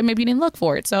there and maybe you didn't look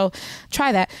for it. So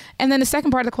try that. And then the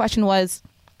second part of the question was,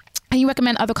 can you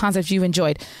recommend other cons that you've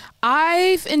enjoyed?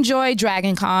 I've enjoyed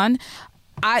Dragon Con.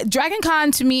 Dragon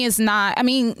Con to me is not,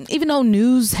 even though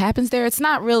news happens there, it's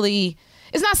not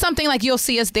something like you'll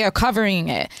see us there covering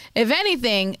it. If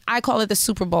anything, I call it the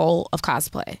Super Bowl of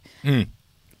cosplay.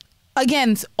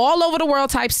 Again, all over the world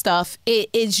type stuff.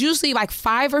 It's usually like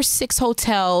 5 or 6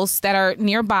 hotels that are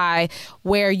nearby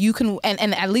where you can,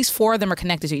 and at least 4 of them are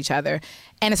connected to each other.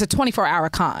 And it's a 24-hour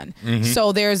con.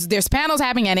 So there's panels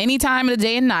happening at any time of the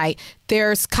day and night.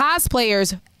 There's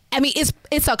cosplayers.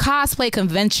 It's a cosplay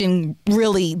convention,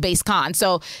 really, based con.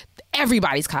 So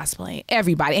everybody's cosplaying,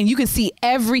 everybody. And you can see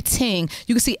everything.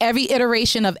 You can see every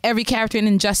iteration of every character in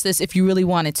Injustice if you really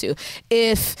wanted to.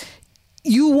 If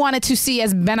you wanted to see,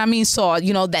 as Ben saw,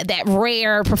 that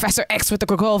rare Professor X with the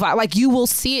Krakoa, like, you will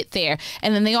see it there.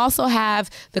 And then they also have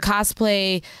the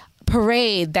cosplay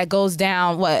parade that goes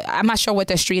down, I'm not sure what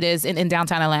the street is in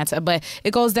downtown Atlanta, but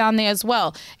it goes down there as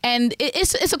well. And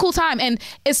it's a cool time. And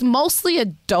it's mostly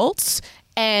adults.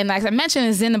 And like I mentioned,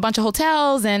 it's in a bunch of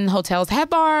hotels, and hotels have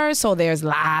bars, so there's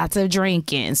lots of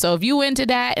drinking. So if you into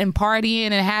that and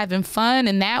partying and having fun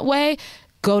in that way,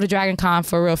 go to Dragon Con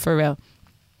for real.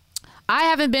 I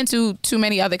haven't been to too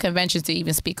many other conventions to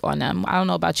even speak on them. I don't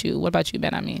know about you. What about you,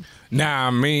 Ben? Nah,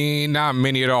 not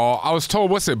many at all. I was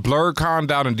told, what's it, BlurCon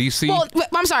down in D.C.? Well,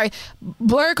 I'm sorry,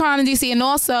 BlurCon in D.C. and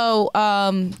also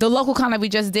the local con that we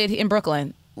just did in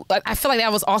Brooklyn. I feel like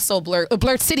that was also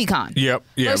Blur City Con. Yep.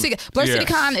 Yeah. Blur City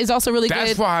Con is also really good.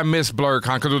 That's why I missed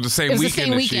BlurCon, because it was the same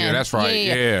weekend this year. That's right.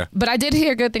 Yeah. But I did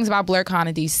hear good things about BlurCon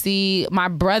in DC. My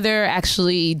brother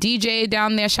actually DJ'd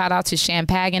down there. Shout out to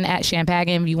Shampagan at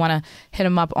Shampagan if you want to hit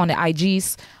him up on the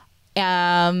IGs.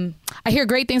 I hear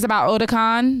great things about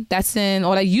Otakon.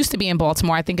 That used to be in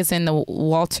Baltimore. I think it's in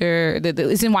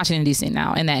it's in Washington DC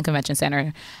now, in that convention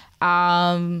center.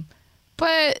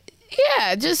 But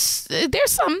yeah, just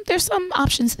there's some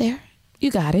options there. You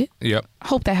got it. Yep.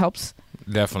 Hope that helps.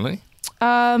 Definitely.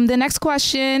 The next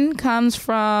question comes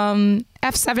from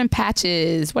F7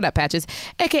 Patches. What up, Patches?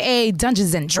 AKA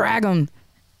Dungeons and Dragon.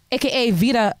 AKA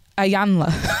Vita Ayanla.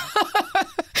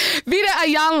 Vita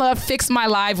Ayanla fixed my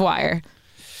live wire.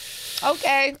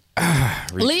 Okay.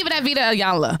 Leave it at Vita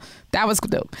Ayanla. That was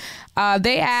dope.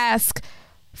 They ask,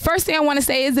 first thing I want to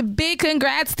say is a big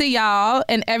congrats to y'all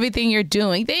and everything you're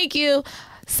doing. Thank you.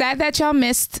 Sad that y'all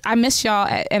I missed y'all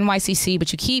at NYCC,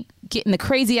 but you keep getting the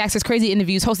crazy access, crazy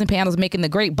interviews, hosting panels, making the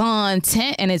great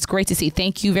content, and it's great to see.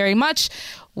 Thank you very much.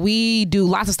 We do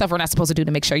lots of stuff we're not supposed to do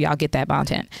to make sure y'all get that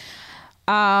content.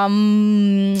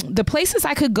 The places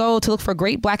I could go to look for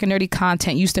great Black and nerdy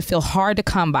content used to feel hard to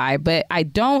come by, but I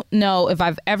don't know if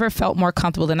I've ever felt more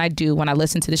comfortable than I do when I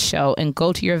listen to the show and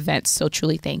go to your events. So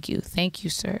truly, thank you. Thank you,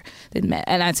 sir.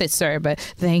 And I said sir, but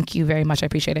thank you very much. I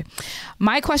appreciate it.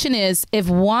 My question is, if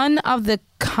one of the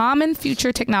common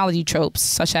future technology tropes,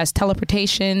 such as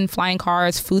teleportation, flying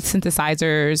cars, food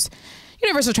synthesizers,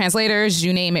 universal translators,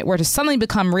 you name it, were to suddenly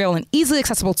become real and easily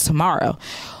accessible tomorrow,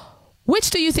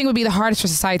 which do you think would be the hardest for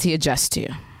society to adjust to?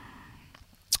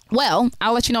 Well,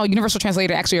 I'll let you know, Universal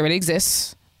Translator actually already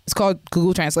exists. It's called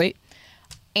Google Translate.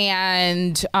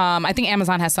 And I think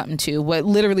Amazon has something too, where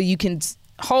literally you can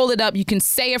hold it up, you can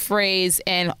say a phrase,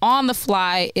 and on the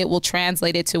fly, it will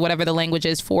translate it to whatever the language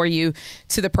is for you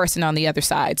to the person on the other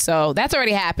side. So that's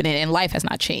already happening, and life has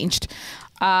not changed.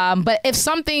 But if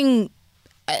something...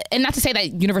 and not to say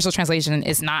that universal translation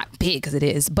is not big, because it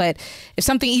is, but if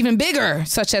something even bigger,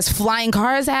 such as flying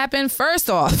cars, happen, first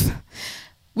off,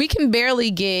 we can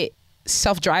barely get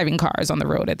self-driving cars on the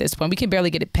road at this point. We can barely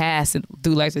get it passed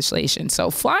through legislation. So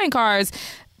flying cars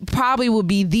probably will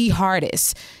be the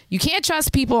hardest. You can't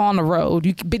trust people on the road.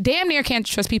 You damn near can't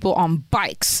trust people on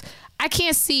bikes. I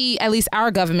can't see at least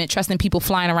our government trusting people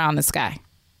flying around the sky.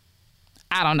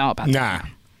 I don't know about that.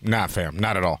 Nah, fam.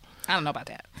 Not at all. I don't know about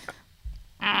that.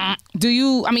 Do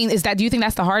you think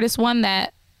that's the hardest one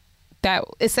that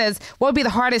it says, what would be the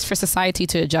hardest for society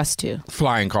to adjust to?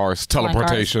 Flying cars,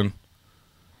 teleportation.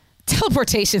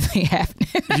 Teleportation ain't happening.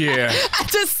 Yeah.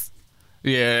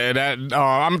 Yeah, that,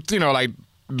 I'm, like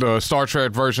the Star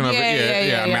Trek version of it.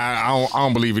 Yeah. I mean, I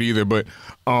don't believe it either, but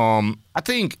I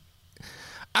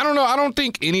don't know. I don't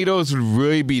think any of those would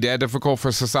really be that difficult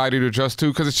for society to adjust to,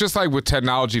 because it's just like with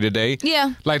technology today.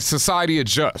 Yeah. Like society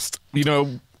adjusts,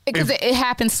 Because it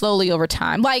happens slowly over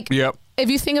time. Like, if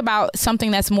you think about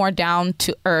something that's more down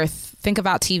to earth, think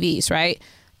about TVs, right?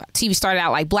 TV started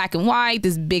out like black and white,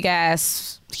 this big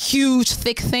ass, huge,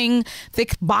 thick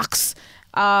box.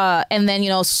 And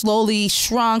then, slowly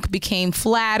shrunk, became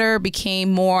flatter,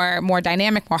 became more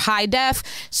dynamic, more high def.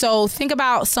 So think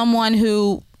about someone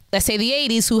who, let's say the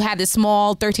 80s, who had this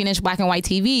small 13-inch black and white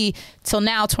TV. Till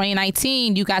now,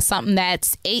 2019, you got something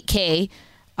that's 8K,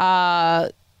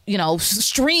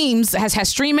 streams, has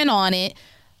streaming on it.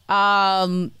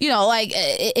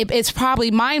 It's probably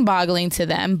mind-boggling to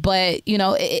them, but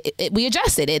we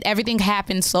adjusted it. Everything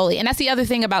happens slowly, and that's the other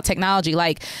thing about technology.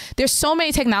 Like, there's so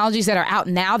many technologies that are out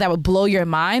now that would blow your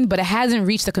mind, but it hasn't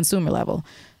reached the consumer level.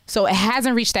 So it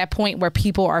hasn't reached that point where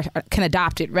people can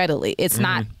adopt it readily. It's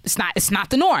not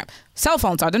the norm. Cell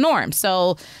phones are the norm.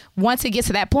 So once it gets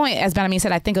to that point, as Benjamin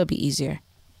said, I think it'll be easier.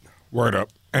 Word up.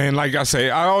 And like I say,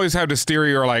 I always have this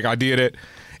theory or like idea that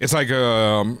it's like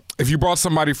if you brought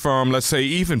somebody from, let's say,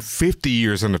 even 50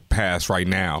 years in the past right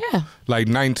now, like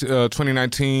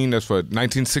 2019, that's what,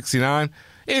 1969,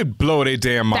 it'd blow their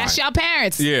damn mind. That's your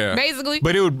parents, basically.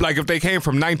 But it would, like, if they came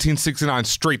from 1969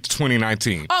 straight to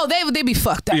 2019. Oh, they'd be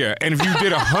fucked up. Yeah, and if you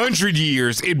did 100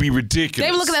 years, it'd be ridiculous.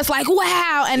 They would look at us like,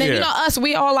 wow. And then, us,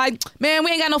 we all like, man,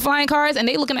 we ain't got no flying cars. And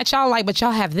they looking at y'all like, but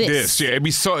y'all have this. It'd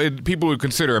be people would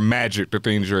consider it magic, the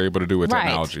things you're able to do with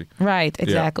technology. Right,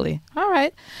 exactly. Yeah. All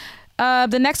right.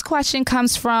 The next question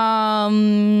comes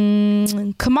from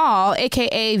Kamal,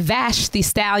 a.k.a. Vash the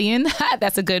Stallion.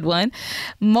 That's a good one.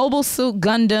 Mobile Suit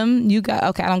Gundam.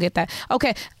 Okay, I don't get that.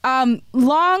 Okay.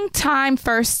 Long time,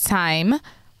 first time.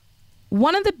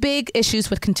 One of the big issues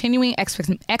with continuing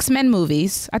X-Men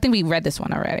movies, I think we read this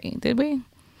one already. Did we?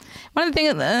 One of the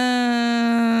things,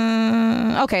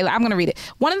 okay, I'm going to read it.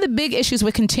 One of the big issues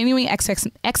with continuing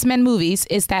X-Men movies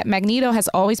is that Magneto has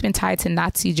always been tied to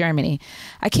Nazi Germany.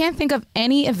 I can't think of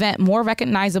any event more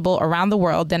recognizable around the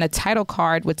world than a title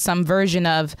card with some version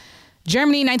of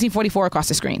Germany 1944 across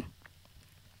the screen.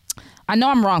 I know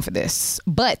I'm wrong for this,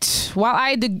 but while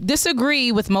I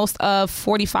disagree with most of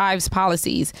 45's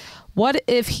policies, what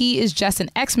if he is just an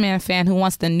X-Men fan who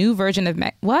wants the new version of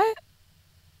what?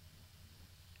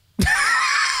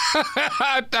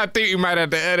 I think you might have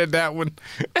to edit that one.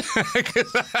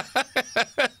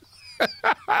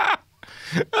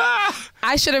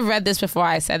 I should have read this before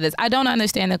I said this. I don't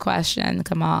understand the question,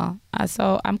 Kamal.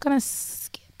 So I'm going to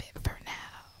skip it for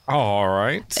now. All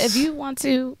right. If you want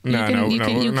to, you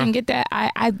can get that.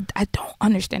 I don't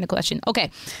understand the question. Okay.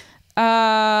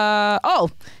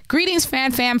 Greetings,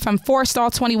 fam from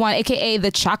 4Stall21, aka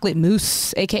the Chocolate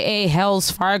Moose, aka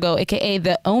Hell's Fargo, aka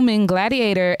the Omen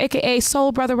Gladiator, aka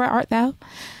Soul Brother, where art thou?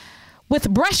 With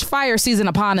brush fire season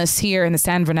upon us here in the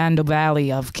San Fernando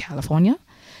Valley of California,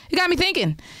 it got me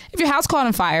thinking, if your house caught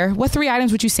on fire, what 3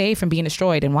 items would you save from being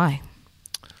destroyed and why?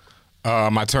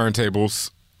 My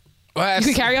turntables. You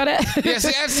can carry all that? Yes,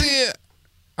 that's it.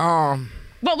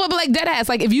 But like dead ass,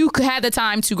 like if you had the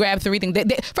time to grab 3 things,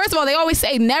 first of all, they always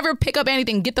say never pick up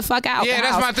anything, get the fuck out. Yeah,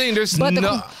 that's my thing. There's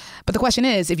but the question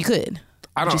is, if you could,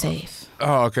 would you save?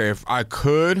 Oh, okay. If I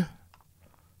could,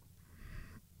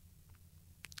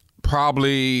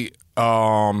 probably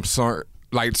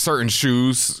certain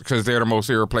shoes because they're the most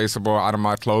irreplaceable out of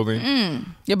my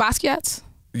clothing. Your Basquiat's?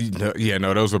 Yeah,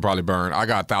 no, those would probably burn. I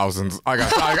got thousands. I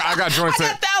got joints. I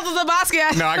got thousands of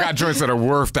Basquiat's. No, I got joints that are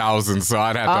worth thousands, so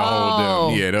I'd have to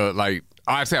hold them. Yeah,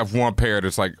 I actually have one pair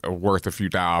that's like worth a few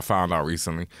thousand. I found out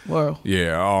recently. Whoa.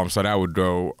 Yeah. So that would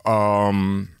go.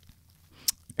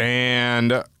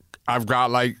 And I've got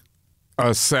like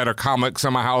a set of comics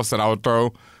in my house that I would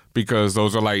throw because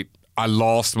those are like I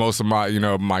lost most of my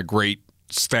my great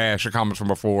stash of comics from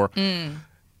before.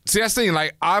 See, that's the thing.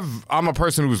 Like, I'm a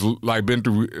person who's like been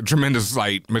through tremendous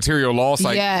like material loss.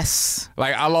 Like, yes.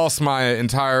 Like, I lost my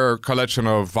entire collection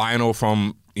of vinyl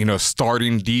from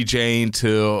starting DJing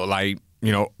till like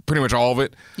pretty much all of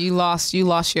it. You lost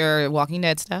your Walking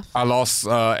Dead stuff. I lost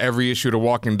every issue of The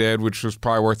Walking Dead, which was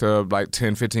probably worth like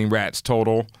 10, 15 rats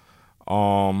total.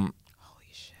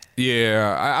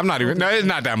 Yeah, I'm not even. No, it's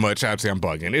not that much. I'd say I'm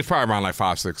bugging. It's probably around like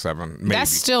 5, 6, 7. Maybe. That's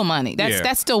still money.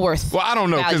 That's still worth. Well, I don't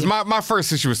know because my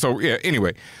first issue was so. Yeah.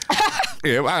 Anyway,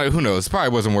 who knows? Probably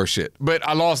wasn't worth shit. But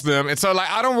I lost them, and so like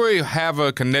I don't really have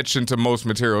a connection to most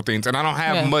material things, and I don't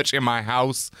have much in my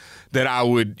house that I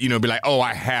would be like, oh,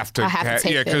 I have to.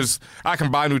 Because I can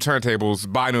buy new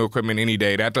turntables, buy new equipment any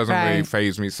day. That doesn't really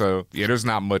faze me. So there's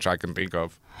not much I can think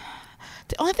of.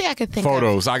 The only thing I could think of.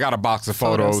 Photos. I got a box of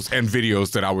photos and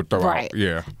videos that I would throw out.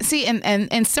 Yeah. See,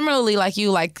 and similarly, like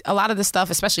you, like a lot of the stuff,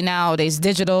 especially nowadays,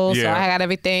 digital. So I got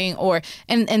everything.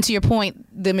 And to your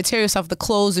point, the material stuff, the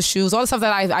clothes, the shoes, all the stuff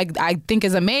that I think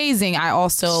is amazing. I'm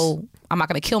not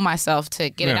going to kill myself to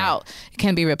get it out. It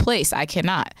can be replaced. I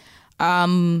cannot.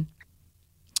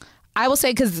 I will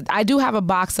say, because I do have a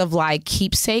box of like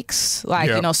keepsakes, like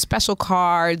special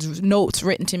cards, notes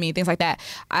written to me, things like that.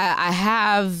 I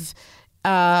have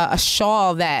a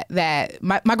shawl that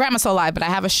my grandma's still alive, but I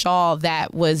have a shawl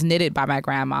that was knitted by my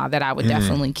grandma that I would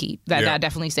definitely keep, that I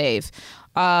definitely save.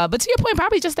 But to your point,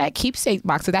 probably just that keepsake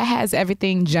box. So that has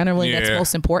everything generally that's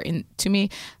most important to me.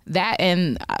 That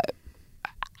and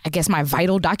I guess my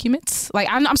vital documents. Like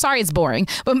I'm sorry, it's boring,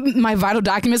 but my vital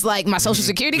documents, like my social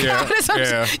security card or something.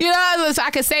 So I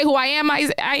could say who I am.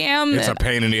 I am. It's a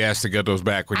pain in the ass to get those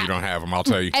back when you don't have them. I'll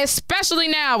tell you. Especially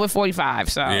now with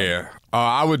 45. So yeah,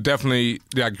 I would definitely,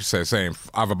 like you said, same.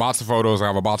 I have a box of photos. I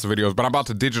have a box of videos, but I'm about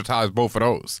to digitize both of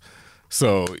those.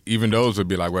 So even those would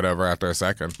be like whatever after a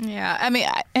second. Yeah, I mean,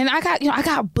 and I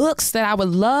got books that I would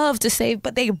love to save,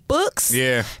 but they're books.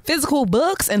 Yeah, physical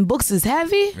books, and books is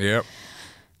heavy. Yep.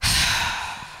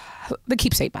 The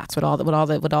keepsake box with all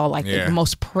the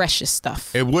most precious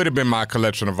stuff. It would have been my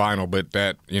collection of vinyl, but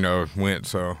that went.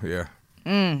 So yeah.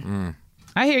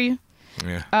 I hear you.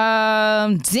 Yeah.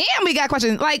 Damn, we got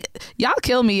questions. Like y'all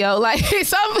kill me, yo. Like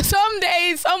some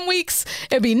days, some weeks,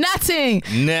 it'd be nothing.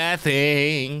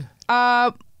 Nothing.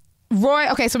 Roy.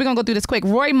 Okay, so we're gonna go through this quick.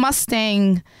 Roy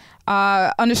Mustang.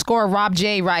 _ Rob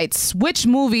J writes, which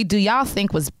movie do y'all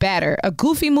think was better, a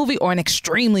goofy movie or an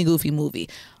extremely goofy movie?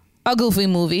 A goofy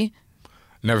movie.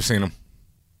 Never seen them.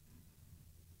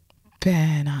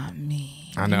 Bet on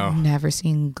me. I know. You've never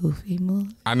seen goofy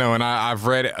movies. I know, and I've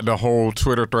read the whole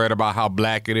Twitter thread about how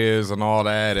black it is and all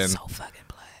that, and so fucking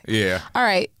black. Yeah. All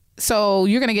right, so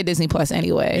you're gonna get Disney Plus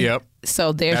anyway. Yep.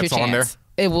 So there's That's your chance. on there?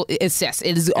 It will. It's yes.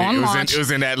 It is on launch. It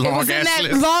was in that long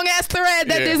ass thread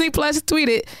that Disney Plus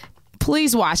tweeted.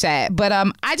 Please watch that. But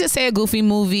I just say a goofy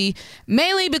movie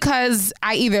mainly because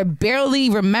I either barely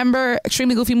remember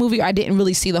extremely goofy movie or I didn't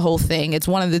really see the whole thing. It's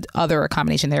one of the other, a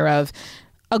combination thereof.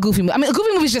 A goofy movie. I mean, a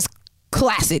goofy movie is just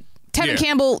classic. Tevin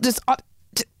Campbell it's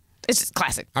just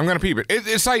classic. I'm gonna peep it.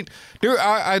 It's like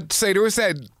I'd say there was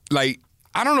that, like,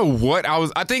 I don't know what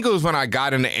I think it was when I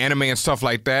got into anime and stuff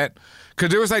like that. Because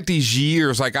there was like these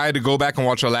years, like I had to go back and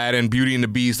watch Aladdin, Beauty and the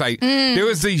Beast. Like there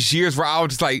was these years where I was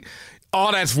just like,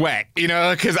 oh, that's whack,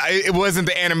 because it wasn't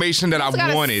the animation that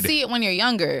I wanted. See it when you're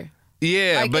younger.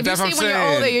 Yeah, like, but that's what I'm saying.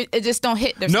 When you're older, it just don't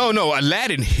hit. No,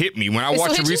 Aladdin hit me when I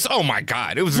watched it. Oh my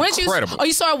God, it was incredible.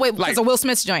 You saw it because of Will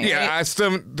Smith's joint. Yeah,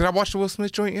 right? Did I watch the Will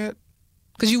Smith joint yet?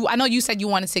 Because I know you said you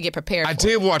wanted to get prepared. I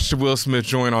did watch the Will Smith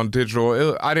joint on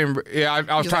digital. I didn't. Yeah,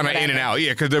 I was trying to in and out.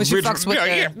 Yeah, because the original.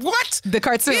 What? The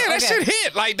cartoon. Yeah, that shit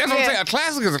hit. Like that's what I'm saying. A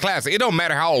classic is a classic. It don't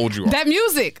matter how old you are. That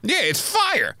music. Yeah, it's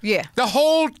fire. Yeah. The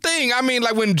whole thing. I mean,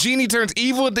 like when Genie turns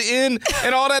evil at the end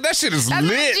and all that. That shit is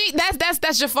lit.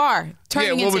 That's Jafar.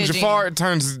 When Jafar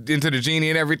turns into the genie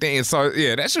and everything, and so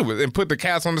that shit was, and put the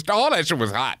cast on the star. All that shit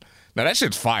was hot. Now that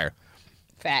shit's fire.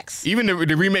 Facts. Even the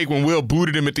remake when Will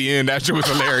booted him at the end, that shit was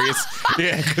hilarious.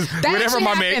 Yeah, because whenever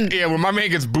when my man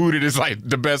gets booted, it's like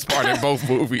the best part in both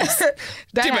movies.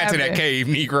 Get back to that cave,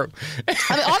 Negro.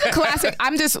 I mean, all the classic.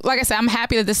 I'm just like I said. I'm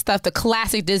happy that this stuff, the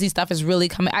classic Disney stuff, is really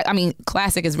coming. I mean,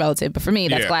 classic is relative, but for me,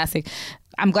 that's classic.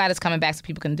 I'm glad it's coming back so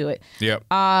people can do it. Yep.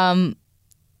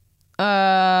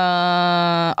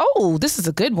 This is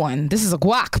a good one. This is a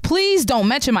guac. Please don't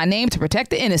mention my name to protect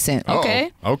the innocent.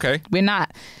 Okay. Okay. We're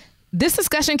not. This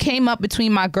discussion came up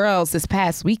between my girls this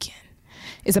past weekend.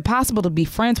 Is it possible to be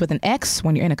friends with an ex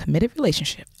when you're in a committed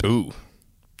relationship? Ooh.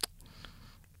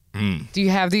 Do you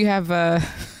have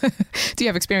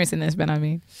experience in this, Ben? I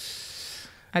mean,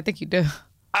 I think you do.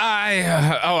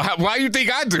 Why you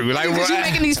think I do? Like, because you're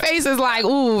making these faces like,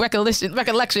 ooh, recollection,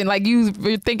 like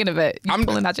you're thinking of it. You're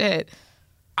pulling out your head.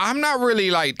 I'm not really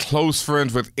like close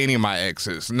friends with any of my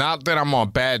exes. Not that I'm on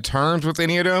bad terms with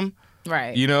any of them.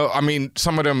 Right. You know, I mean,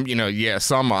 some of them,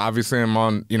 some obviously I'm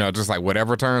on, just like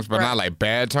whatever terms, but not like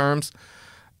bad terms.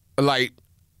 Like,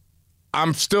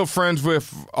 I'm still friends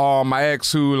with my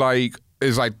ex who like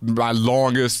is like my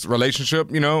longest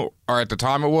relationship, or at the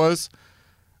time it was.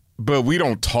 But we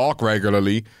don't talk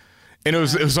regularly. And it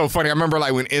was so funny. I remember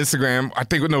like when Instagram, I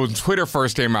think when Twitter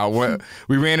first came out,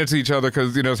 we ran into each other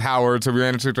because, it's Howard, so we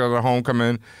ran into each other at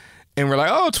homecoming. And we're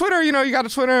like, oh, Twitter, you got a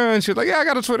Twitter? And she's like, yeah, I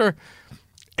got a Twitter.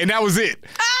 And that was it.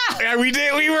 And we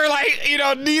were like,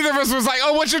 neither of us was like,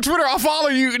 oh, what's your Twitter? I'll follow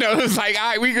you. It was like, all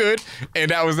right, we good.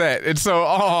 And that was that. And so,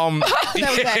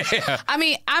 that. I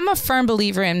mean, I'm a firm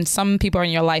believer in some people are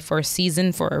in your life for a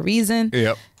season, for a reason.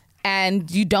 Yep. And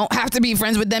you don't have to be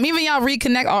friends with them. Even y'all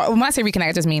reconnect, or when I say reconnect,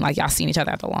 I just mean like y'all seen each other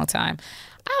after a long time.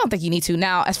 I don't think you need to.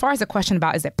 Now, as far as the question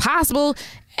about is it possible,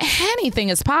 anything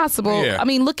is possible. Yeah. I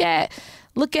mean, look at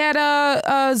Zoe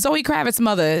Kravitz's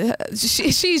mother.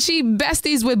 She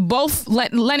besties with both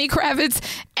Lenny Kravitz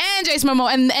and Jason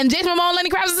Momoa, and Jason Momoa and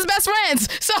Lenny Kravitz is best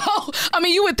friends. So I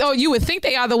mean, you would think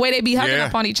they are the way they be hugging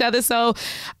up on each other. So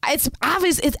it's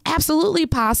obvious. It's absolutely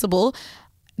possible.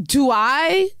 Do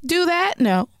I do that?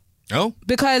 No. No.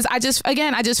 Because I just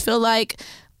feel like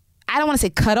I don't want to say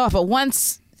cut off, but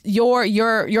once your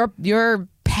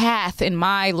path in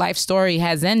my life story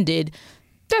has ended,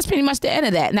 that's pretty much the end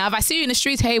of that. Now, if I see you in the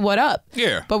streets, hey, what up?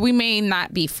 Yeah. But we may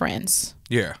not be friends.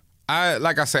 Yeah. I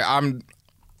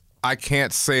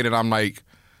can't say that I'm like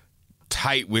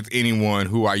tight with anyone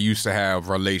who I used to have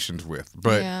relations with,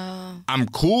 but I'm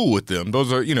cool with them.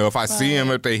 Those are, if I see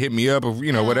them, if they hit me up, if,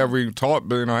 whatever you talk,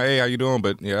 but, hey, how you doing?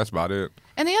 But yeah, that's about it.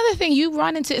 And the other thing you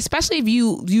run into, especially if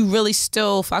you really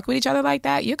still fuck with each other like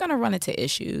that, you're going to run into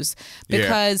issues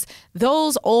because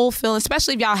those old feelings,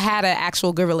 especially if y'all had an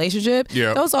actual good relationship,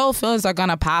 those old feelings are going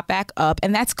to pop back up,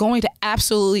 and that's going to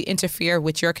absolutely interfere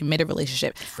with your committed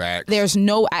relationship. Facts. There's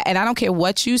no, and I don't care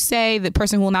what you say, the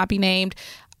person who will not be named,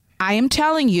 I am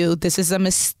telling you, this is a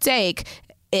mistake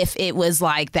if it was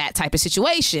like that type of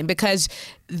situation, because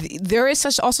there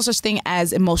is also such thing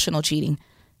as emotional cheating.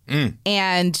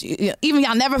 And even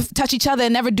y'all never touch each other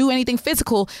and never do anything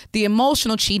physical, the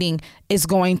emotional cheating is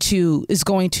going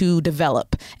to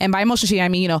develop. And by emotional cheating, I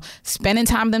mean, spending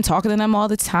time with them, talking to them all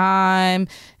the time.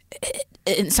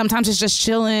 And sometimes it's just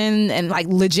chilling and like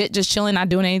legit just chilling, not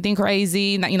doing anything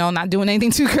crazy, not doing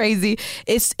anything too crazy.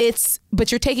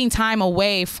 But you're taking time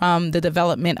away from the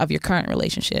development of your current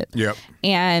relationship. Yep.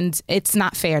 And it's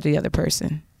not fair to the other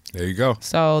person. There you go.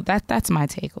 So that's my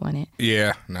take on it.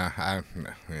 Yeah,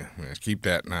 keep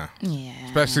that now. Yeah.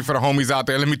 Especially for the homies out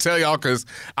there. Let me tell y'all, because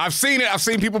I've seen it. I've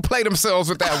seen people play themselves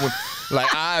with that one.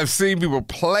 Like, I've seen people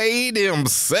play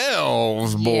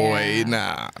themselves, boy.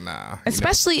 Yeah. Nah.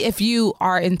 Especially if you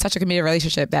are in such a committed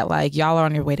relationship that, like, y'all are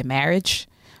on your way to marriage.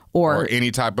 Or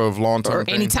any type of long-term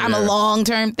thing. Any time of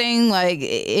long-term thing, like,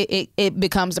 it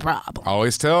becomes a problem. I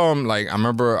always tell them, like, I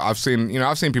remember I've seen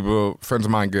people, friends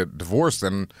of mine get divorced,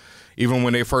 and even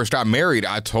when they first got married,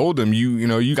 I told them,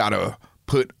 you got to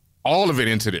put all of it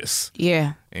into this.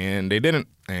 Yeah. And they didn't,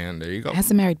 and there you go.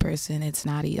 As a married person, it's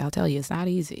not easy. I'll tell you, it's not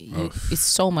easy. It's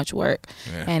so much work.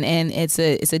 Yeah. And it's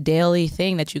a daily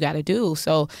thing that you got to do.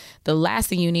 So the last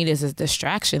thing you need is a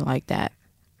distraction like that.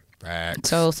 Facts.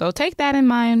 So take that in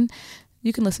mind.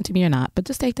 You can listen to me or not, but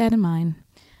just take that in mind.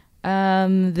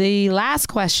 The last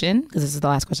question, because this is the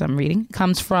last question I'm reading,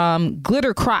 comes from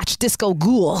Glitter Crotch Disco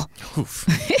Ghoul.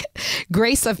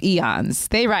 Grace of Eons.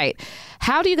 They write,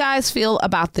 how do you guys feel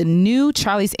about the new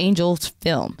Charlie's Angels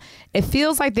film? It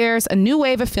feels like there's a new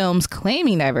wave of films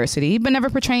claiming diversity, but never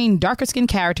portraying darker skinned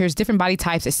characters, different body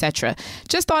types, etc.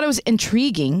 Just thought it was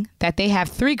intriguing that they have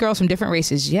 3 girls from different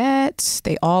races, yet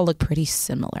they all look pretty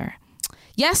similar.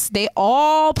 yes, they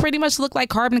all pretty much look like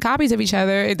carbon copies of each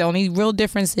other. The only real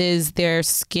difference is their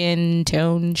skin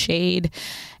tone, shade,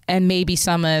 and maybe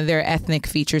some of their ethnic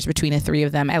features between the three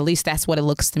of them. At least that's what it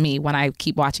looks to me when I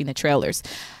keep watching the trailers.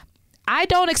 I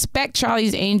don't expect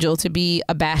Charlie's Angel to be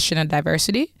a bastion of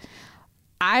diversity.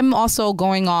 I'm also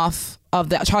going off of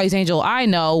the Charlie's Angel I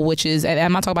know, which is, and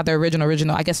I'm not talking about the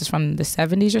original, I guess it's from the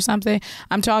 70s or something.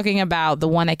 I'm talking about the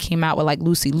one that came out with like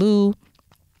Lucy Liu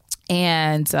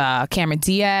and Cameron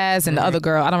Diaz and the other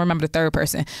girl. I don't remember the third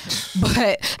person.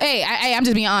 But hey, I'm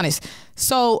just being honest.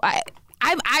 So I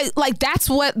like, that's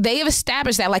what they have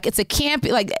established, that like it's a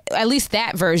campy, like at least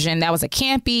that version, that was a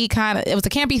campy it was a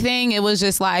campy thing. It was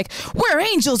just like, we're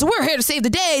angels, we're here to save the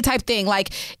day type thing.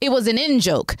 Like it was an in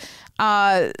joke.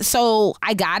 So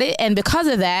I got it, and because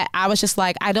of that, I was just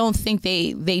like, I don't think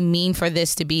they mean for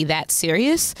this to be that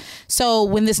serious. So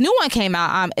when this new one came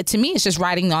out, to me, it's just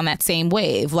riding on that same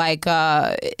wave. Like,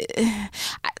 I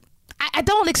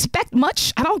don't expect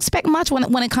much. I don't expect much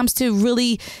when it comes to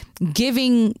really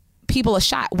giving people a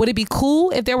shot. Would it be cool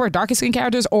if there were darker skin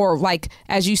characters, or like,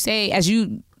 as you say, as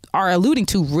you are alluding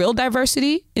to, real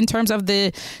diversity in terms of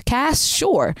the cast?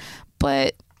 Sure,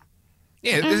 but.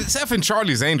 Yeah, except in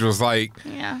Charlie's Angels, like,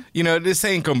 this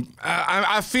ain't,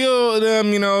 I feel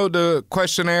them, the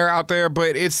questionnaire out there,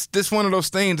 but it's this one of those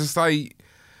things, it's like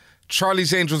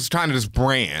Charlie's Angels is trying to just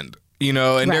brand,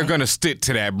 and they're going to stick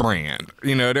to that brand.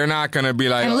 They're not going to be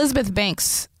like. And Elizabeth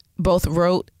Banks both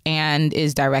wrote and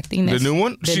is directing this. The new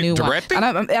one? The new directing?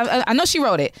 One. I know she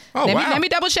wrote it. Oh, Let me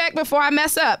double check before I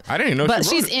mess up. I didn't know but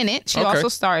she wrote she's in it. She also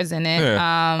stars in it.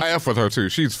 Yeah. I F with her, too.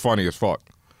 She's funny as fuck.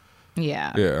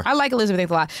 Yeah. I like Elizabeth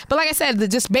Banks a lot. But like I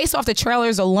said, just based off the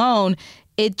trailers alone,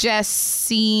 it just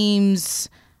seems...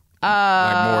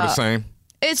 like more of the same?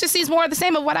 It just seems more of the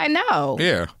same of what I know.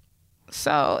 Yeah.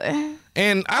 So...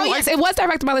 And yes, it was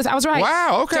directed by Elizabeth. I was right.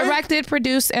 Wow, okay. Directed,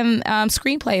 produced, and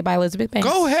screenplay by Elizabeth Banks.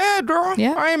 Go ahead, girl.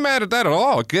 Yeah. I ain't mad at that at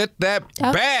all. Get that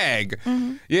bag.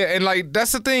 Mm-hmm. Yeah, and like,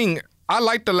 that's the thing. I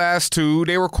liked the last two.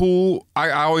 They were cool.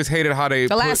 I always hated how they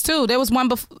last two. There was one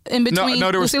in between.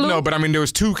 No, there was Lucy Liu? no. But I mean, there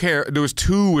was two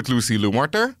with Lucy Liu,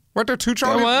 weren't there? Weren't there two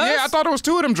Charlie? Yeah, I thought there was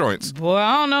two of them joints. Well,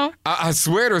 I don't know. I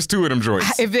swear there was two of them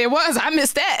joints. If there was, I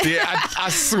missed that. Yeah, I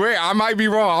swear. I might be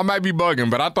wrong. I might be bugging,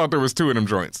 but I thought there was two of them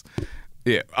joints.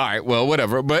 Yeah, all right, well,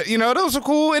 whatever. But, those are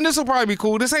cool, and this will probably be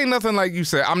cool. This ain't nothing like you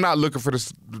said. I'm not looking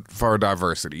for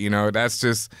diversity, That's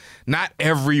just, not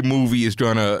every movie is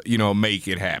going to, make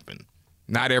it happen.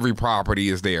 Not every property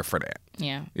is there for that.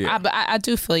 Yeah. But I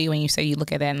do feel you when you say you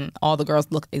look at it and all the girls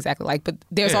look exactly like, but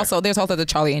there's also the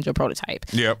Charlie Angel prototype.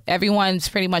 Yep. Everyone's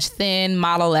pretty much thin,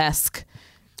 model-esque.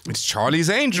 It's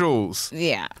Charlie's Angels.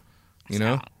 Yeah.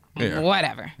 Yeah.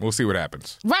 Whatever. We'll see what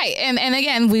happens. Right. And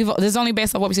again, this is only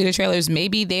based on what we see in the trailers.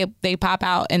 Maybe they pop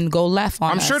out and go left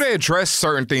on us. I'm sure they address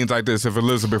certain things like this if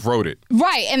Elizabeth wrote it.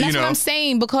 Right. And that's what I'm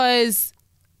saying, because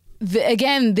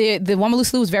the one with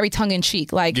Lucy Liu was very tongue in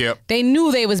cheek. Like, they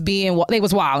knew they was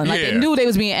wilding. Like, they knew they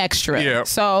was being extra. Yeah.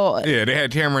 So they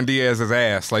had Cameron Diaz's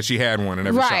ass like she had one in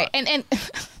every shot. Right. And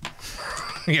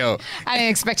Yo, I didn't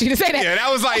expect you to say that. Yeah,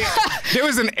 that was like, there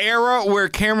was an era where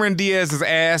Cameron Diaz's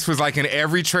ass was like in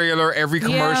every trailer, every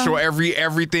commercial,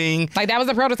 everything. Like, that was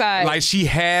a prototype. Like, she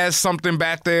has something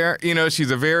back there.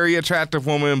 She's a very attractive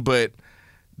woman, but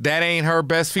that ain't her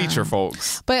best feature,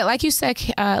 folks. But like you said,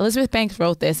 Elizabeth Banks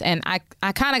wrote this, and I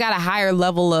kind of got a higher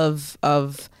level of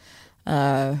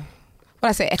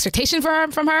expectation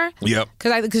from her. Yep.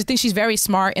 Because I think she's very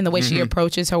smart in the way she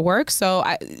approaches her work. So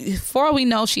for all we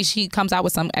know, she comes out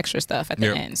with some extra stuff at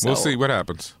the end. So we'll see what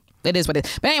happens. It is what it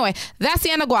is. But anyway, that's the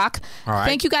end of Guac. All right.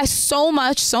 Thank you guys so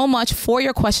much for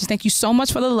your questions. Thank you so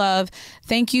much for the love.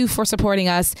 Thank you for supporting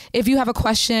us. If you have a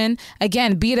question,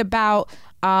 again, be it about...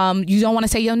 you don't want to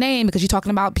say your name because you're talking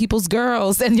about people's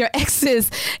girls and your exes.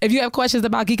 If you have questions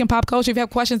about geek and pop culture, if you have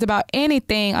questions about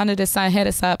anything under the sun, hit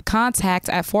us up. Contact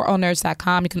at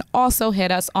forallnerds.com. You can also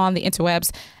hit us on the interwebs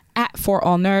at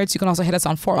forallnerds. You can also hit us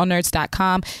on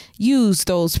forallnerds.com. Use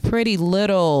those pretty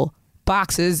little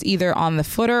boxes either on the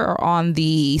footer or on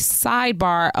the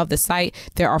sidebar of the site.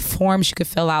 There are forms you could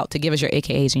fill out to give us your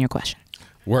AKAs and your question.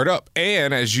 Word up.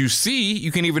 And as you see,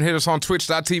 you can even hit us on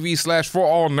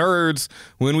twitch.tv/forallnerds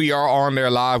when we are on there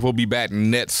live. We'll be back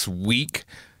next week.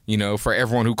 For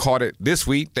everyone who caught it this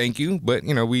week, thank you. But,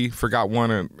 we forgot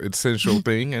one essential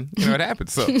thing, and, it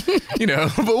happens. So,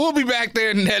 but we'll be back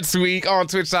there next week on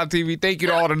twitch.tv. Thank you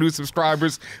to all the new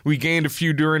subscribers. We gained a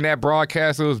few during that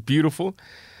broadcast. It was beautiful.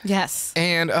 Yes.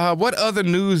 And what other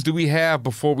news do we have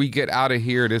before we get out of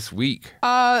here this week?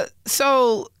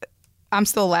 So... I'm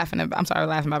still laughing. I'm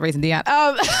laughing about raising Dion.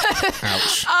 Ouch.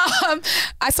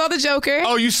 I saw the Joker.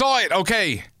 Oh, you saw it.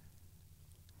 Okay.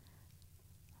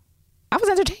 I was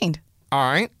entertained.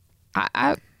 All right.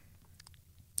 I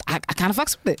kind of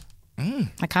fucks with it.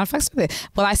 I kind of fucks with it.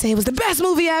 Will I say it was the best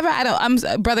movie ever? I'm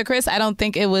Brother Chris. I don't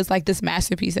think it was like this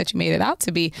masterpiece that you made it out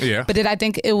to be. Yeah. But did I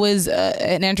think it was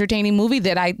an entertaining movie?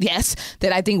 Yes.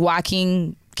 Did I think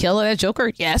Joaquin killed that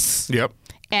Joker? Yes. Yep.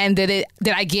 And did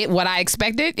I get what I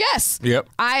expected? Yes. Yep.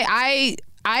 I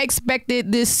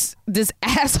expected this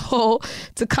asshole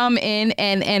to come in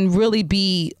and really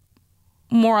be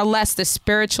more or less the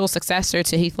spiritual successor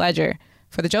to Heath Ledger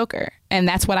for the Joker, and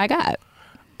that's what I got.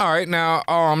 All right, now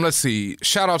let's see.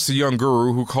 Shout outs to Young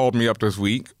Guru who called me up this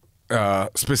week,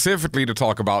 specifically to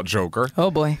talk about Joker.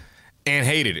 Oh boy, and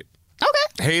hated it.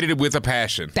 Okay, hated it with a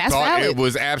passion. That's Thought valid. It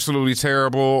was absolutely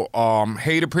terrible.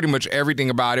 Hated pretty much everything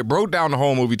about it. Broke down the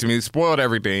whole movie to me. Spoiled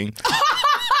everything.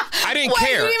 I didn't care.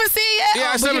 You didn't even see it yet?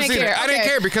 Yeah, I still haven't seen it. I didn't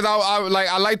care because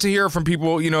I like to hear from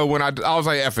people. When I was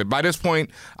like, F it. By this point,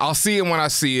 I'll see it when I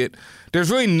see it. There's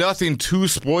really nothing to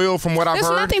spoil from what I've heard.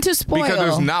 There's nothing to spoil because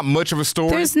there's not much of a story.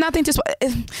 There's nothing to spoil.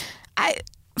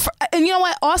 And you know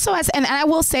what? Also, and I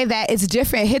will say that it's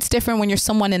different. It hits different when you're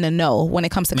someone in the know when it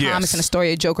comes to comics and the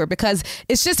story of Joker, because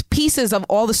it's just pieces of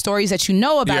all the stories that you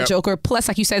know about Joker, plus,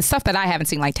 like you said, stuff that I haven't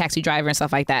seen, like Taxi Driver and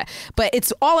stuff like that. But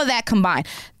it's all of that combined.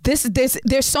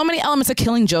 There's so many elements of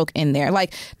Killing Joke in there.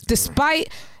 Like, despite.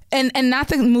 And not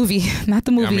the movie,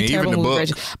 terrible movie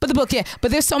version, but the book, yeah.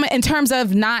 But there's so many in terms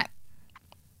of not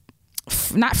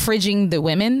fridging the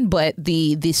women, but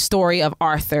the story of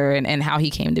Arthur and how he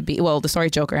came to be. Well, the story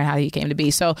of Joker and how he came to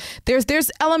be. So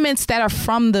there's elements that are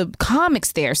from the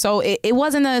comics there. So it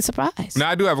wasn't a surprise. Now,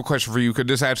 I do have a question for you, because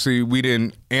this actually, we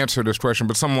didn't answer this question,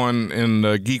 but someone in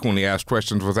the Geek When He Asked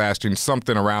Questions was asking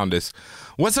something around this.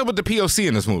 What's up with the POC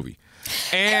in this movie?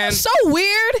 And it was so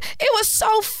weird. It was so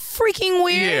freaking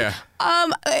weird. Yeah.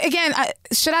 Again, I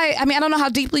don't know how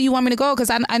deeply you want me to go, because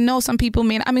I know some people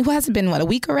what has it been, a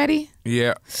week already?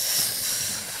 Yeah.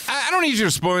 I don't need you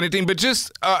to spoil anything, but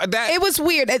just that. It was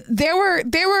weird. There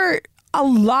were a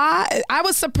lot. I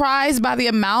was surprised by the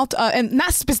amount, and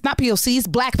not POCs,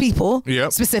 black people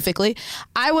specifically.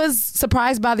 I was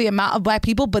surprised by the amount of black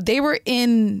people, but they were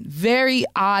in very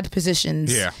odd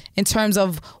positions in terms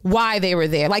of why they were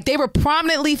there. Like, they were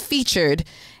prominently featured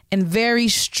in very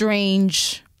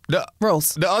strange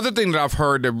roles. The other thing that I've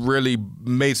heard that really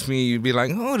makes me be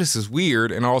like, oh, this is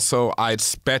weird, and also I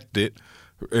expect it,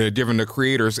 given the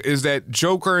creators, is that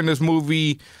Joker in this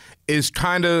movie is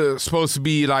kind of supposed to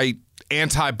be like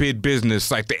anti-big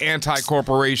business, like the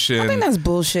anti-corporation. I think that's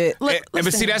bullshit. But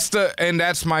see,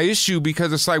 that's my issue,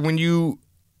 because it's like when you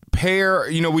pair,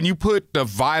 when you put the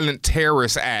violent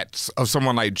terrorist acts of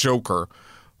someone like Joker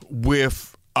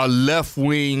with a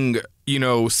left-wing,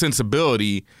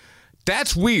 sensibility,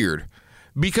 that's weird,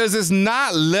 because it's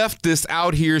not leftists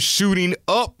out here shooting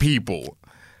up people.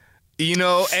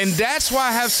 And that's why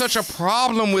I have such a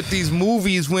problem with these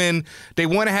movies when they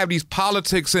want to have these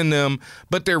politics in them,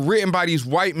 but they're written by these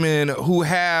white men who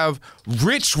have,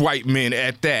 rich white men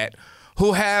at that,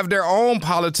 who have their own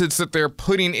politics that they're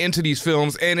putting into these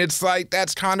films, and it's like,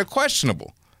 that's kind of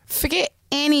questionable. Forget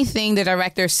anything the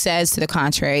director says to the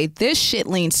contrary. This shit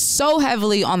leans so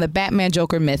heavily on the Batman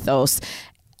Joker mythos.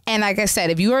 And like I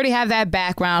said, if you already have that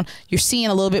background, you're seeing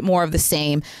a little bit more of the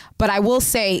same. But I will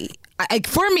say,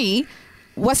 for me,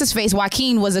 what's his face?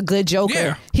 Joaquin was a good Joker.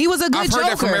 Yeah. He was a good Joker. I've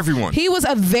heard that from everyone. He was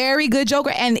a very good Joker,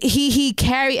 and he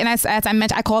carried. And as I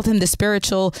mentioned, I called him the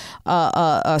spiritual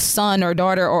son or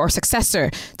daughter or successor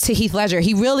to Heath Ledger.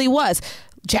 He really was.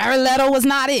 Jared Leto was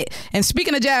not it. And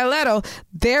speaking of Jared Leto,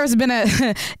 there's been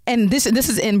and this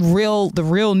is in the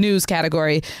real news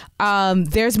category.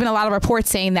 There's been a lot of reports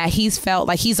saying that he's felt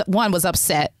like was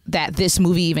upset that this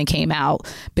movie even came out,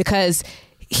 because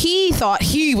he thought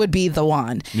he would be the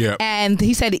one. Yep. And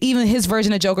he said even his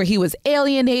version of Joker, he was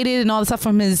alienated and all the stuff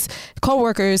from his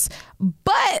coworkers.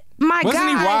 But Wasn't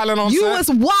he wilding on you set? was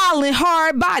wilding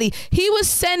hard body. He was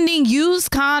sending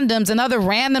used condoms and other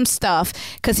random stuff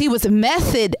because he was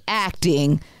method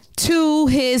acting to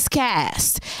his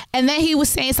cast. And then he was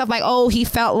saying stuff like, oh, he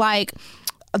felt like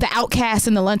the outcast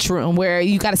in the lunchroom where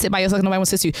you got to sit by yourself, nobody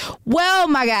wants to sit you. Well,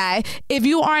 my guy, if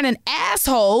you aren't an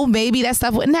asshole, maybe that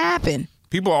stuff wouldn't happen.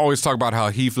 People always talk about how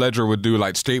Heath Ledger would do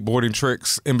like skateboarding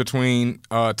tricks in between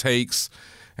takes.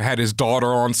 Had his daughter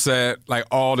on set. Like,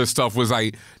 all this stuff was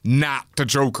like not the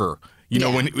Joker,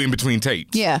 when in between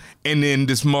takes. Yeah. And then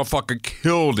this motherfucker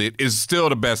killed it. Is still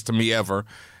the best to me ever.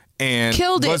 And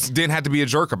killed it. Didn't have to be a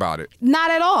jerk about it.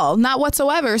 Not at all. Not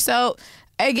whatsoever. So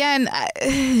again,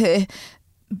 I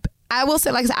will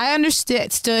say, like I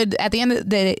understood at the end of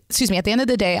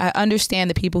the day, I understand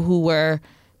the people who were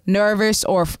nervous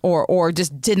or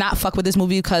just did not fuck with this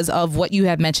movie because of what you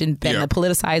have mentioned, Ben, the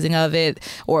politicizing of it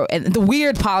and the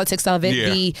weird politics of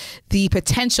it, the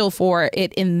potential for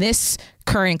it in this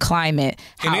current climate,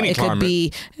 how it could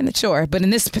be, and sure, but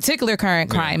in this particular current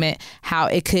climate, how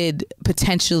it could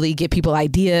potentially give people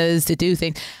ideas to do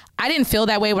things. I didn't feel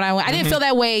that way when I went. I didn't feel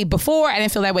that way before. I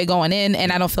didn't feel that way going in,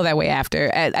 and I don't feel that way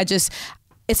after.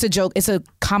 It's a joke. It's a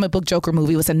comic book Joker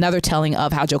movie. It was another telling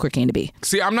of how Joker came to be.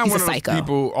 See, I'm not one of those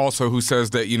people also who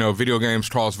says that, video games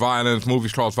cause violence,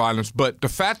 movies cause violence. But the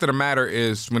fact of the matter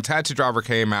is, when Taxi Driver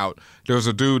came out, there was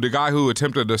a dude, the guy who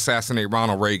attempted to assassinate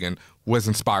Ronald Reagan was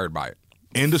inspired by it.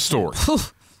 End of story.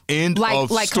 End of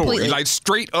story. Completely. Like,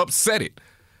 straight up said it.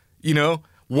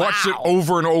 Watched it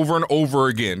over and over and over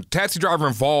again. Taxi Driver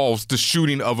involves the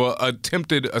shooting of an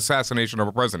attempted assassination of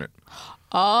a president.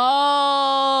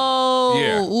 Oh.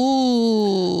 Yeah.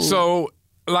 Ooh. So,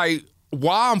 like,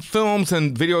 while films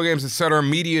and video games, etc.,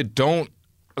 media don't,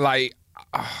 like,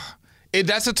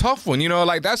 that's a tough one.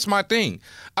 That's my thing.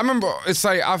 I remember, it's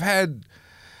like,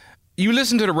 you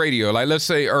listen to the radio, like, let's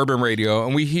say urban radio,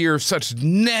 and we hear such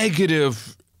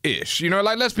negative ish.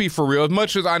 Let's be for real. As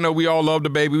much as I know we all love the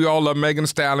baby, we all love Megan Thee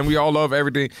Stallion, we all love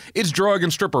everything, it's drug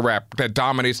and stripper rap that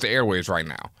dominates the airwaves right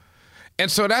now. And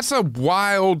so that's a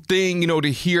wild thing,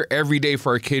 to hear every day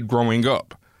for a kid growing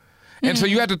up. And so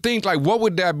you have to think, like, what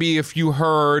would that be if you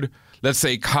heard, let's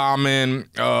say, Common,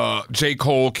 J.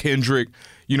 Cole, Kendrick,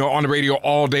 on the radio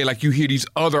all day, like you hear these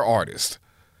other artists?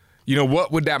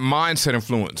 What would that mindset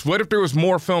influence? What if there was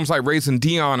more films like Raising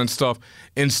Dion and stuff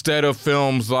instead of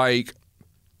films like,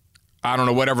 I don't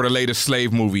know, whatever the latest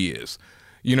slave movie is?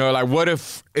 What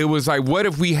if it was like, what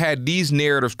if we had these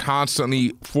narratives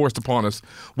constantly forced upon us?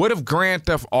 What if Grand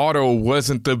Theft Auto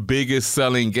wasn't the biggest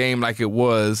selling game like it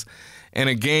was, and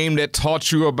a game that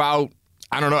taught you about,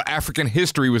 I don't know, African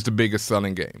history was the biggest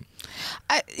selling game?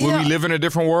 Would we live in a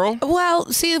different world? Well,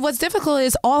 see, what's difficult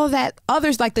is all of that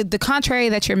others, like the contrary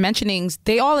that you're mentioning,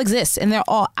 they all exist and they're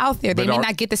all out there. They may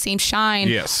not get the same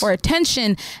shine or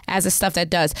attention as the stuff that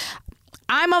does.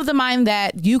 I'm of the mind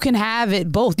that you can have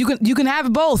it both. You can have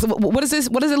it both. What is this?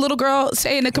 What does the little girl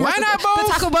say in the commercial? Why not both?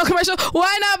 The Taco Bell commercial.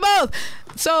 Why not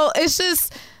both? So it's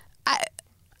just,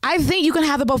 I think you can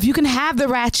have it both. You can have the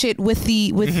ratchet with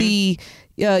the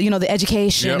the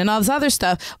education and all this other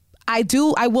stuff. I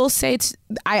will say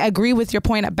I agree with your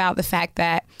point about the fact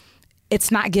that it's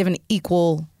not given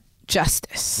equal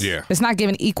justice. Yeah. It's not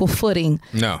given equal footing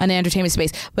in the entertainment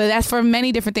space. But that's for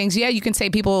many different things. Yeah, you can say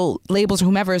people, labels or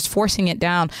whomever is forcing it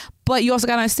down. But you also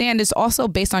got to understand it's also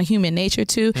based on human nature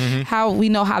too. How we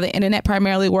know how the internet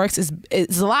primarily works is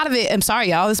a lot of it, I'm sorry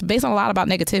y'all, it's based on a lot about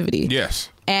negativity. Yes.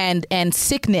 And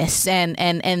sickness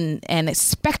and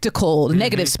spectacle,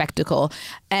 negative spectacle.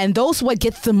 And those what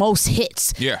gets the most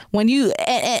hits. Yeah. When you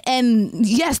and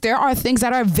yes, there are things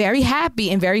that are very happy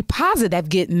and very positive that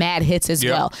get mad hits as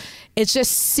well. It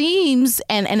just seems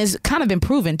and it's kind of been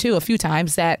proven too a few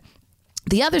times that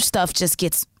the other stuff just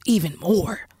gets even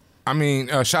more. I mean,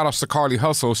 shout outs to Carly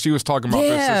Hustle. She was talking about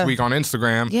this week on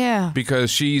Instagram. Yeah. Because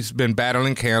she's been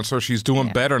battling cancer. She's doing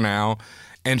better now.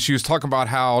 And she was talking about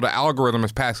how the algorithm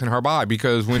is passing her by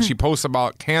because when she posts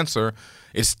about cancer,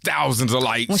 it's thousands of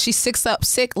likes. When she's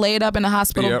sick, laid up in the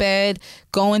hospital bed,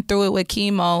 going through it with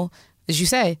chemo, as you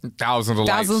say, thousands of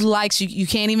likes. You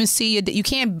can't even see it. You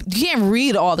can't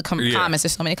read all the comments.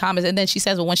 There's so many comments. And then she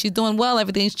says, well, when she's doing well,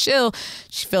 everything's chill.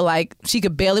 She feel like she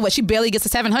could she barely gets to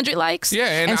 700 likes. Yeah,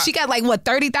 and she got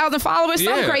 30,000 followers,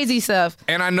 some crazy stuff.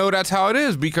 And I know that's how it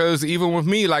is because even with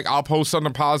me, like I'll post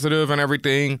something positive and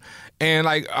everything. And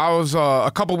like I was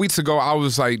a couple weeks ago,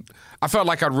 I felt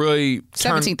like I'd really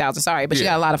 17,000, sorry, but she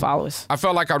got a lot of followers. I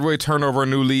felt like I'd really turned over a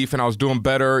new leaf and I was doing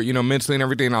better, mentally and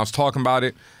everything. And I was talking about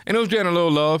it and it was getting a little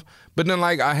love. But then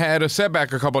I had a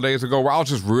setback a couple of days ago where I was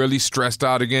just really stressed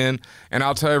out again. And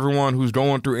I'll tell everyone who's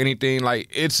going through anything,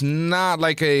 it's not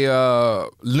like a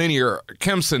linear.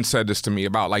 Kempson said this to me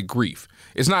about grief.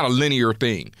 It's not a linear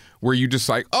thing where you just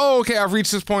oh, okay, I've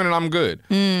reached this point and I'm good.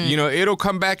 It'll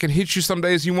come back and hit you some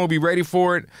days you won't be ready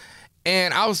for it.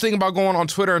 And I was thinking about going on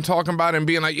Twitter and talking about it and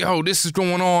being like, yo, this is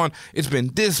going on. It's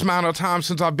been this amount of time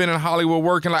since I've been in Hollywood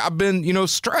working. I've been,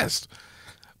 stressed.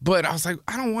 But I was like,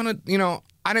 I don't want to,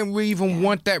 I didn't really even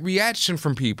want that reaction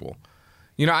from people.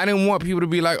 I didn't want people to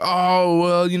be like, oh,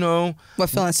 well, What,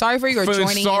 feeling sorry for you or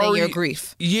joining in your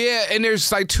grief? Yeah, and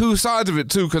there's two sides of it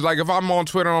too. Because if I'm on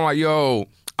Twitter and I'm like, yo,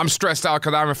 I'm stressed out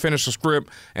because I haven't finished the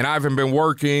script and I haven't been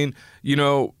working,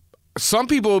 some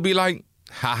people will be like,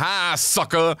 ha-ha,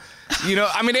 sucker.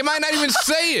 They might not even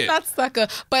say it. Not sucker,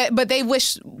 but they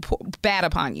wish bad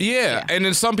upon you. Yeah, and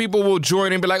then some people will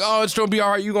join and be like, oh, it's going to be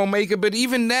all right, you're going to make it. But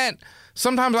even that,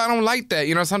 sometimes I don't like that.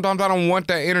 Sometimes I don't want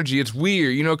that energy. It's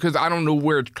weird, because I don't know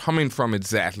where it's coming from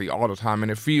exactly all the time.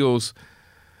 And it feels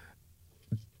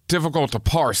difficult to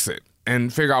parse it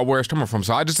and figure out where it's coming from.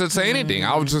 So I just didn't say anything.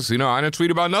 I was just, I didn't tweet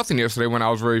about nothing yesterday when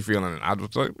I was really feeling it. I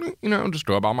was like, just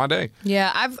go about my day.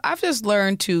 Yeah, I've just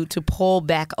learned to pull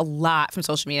back a lot from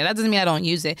social media. That doesn't mean I don't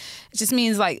use it. It just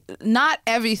means like not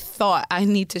every thought I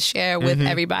need to share with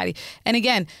everybody. And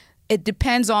again, it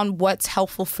depends on what's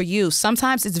helpful for you.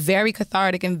 Sometimes it's very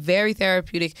cathartic and very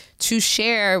therapeutic to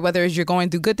share, whether you're going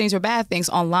through good things or bad things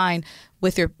online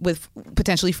with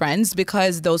potentially friends,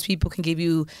 because those people can give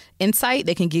you insight,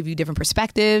 they can give you different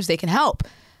perspectives, they can help.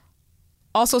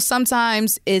 Also,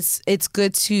 sometimes it's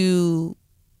good to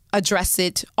address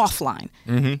it offline.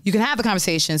 You can have the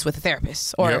conversations with a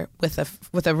therapist or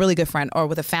with a really good friend or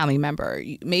with a family member.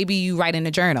 Maybe you write in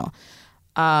a journal,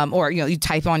 or you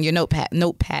type on your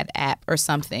notepad app or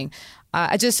something.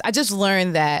 I just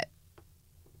learned that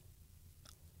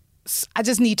I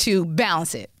just need to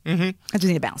balance it. I just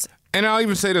need to balance it. And I'll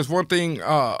even say this one thing.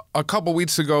 A couple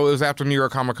weeks ago, it was after New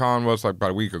York Comic Con, was like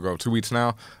about a week ago, 2 weeks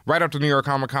now. Right after New York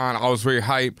Comic Con, I was very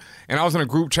hyped. And I was in a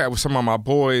group chat with some of my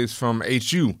boys from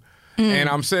HU. And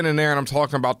I'm sitting in there and I'm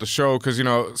talking about the show because,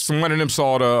 one of them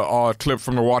saw the clip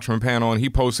from the Watchmen panel and he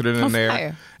posted it in there.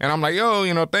 Fire. And I'm like,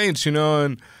 yo, thanks,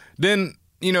 and then,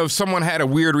 someone had a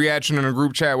weird reaction in a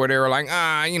group chat where they were like,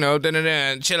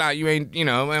 chill out, you ain't,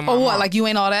 and what, like you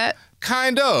ain't all that?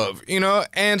 Kind of,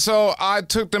 and so I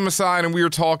took them aside and we were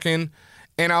talking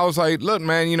and I was like, look,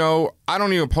 man, I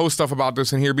don't even post stuff about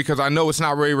this in here because I know it's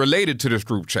not really related to this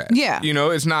group chat. Yeah.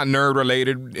 It's not nerd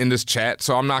related in this chat,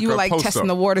 so I'm not going to post You were like testing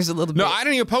the waters a little bit. No, I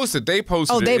didn't even post it. They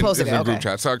posted it in the group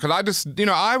chat. So, because I just,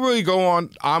 I really go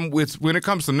on, when it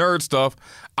comes to nerd stuff,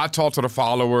 I talk to the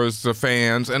followers, the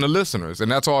fans, and the listeners,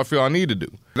 and that's all I feel I need to do.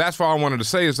 That's what I wanted to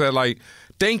say is that, like,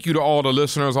 thank you to all the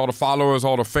listeners, all the followers,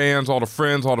 all the fans, all the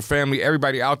friends, all the family,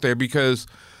 everybody out there, because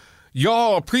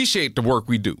y'all appreciate the work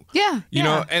we do. Yeah. You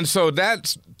know, and so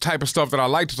that's type of stuff that I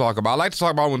like to talk about. I like to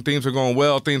talk about when things are going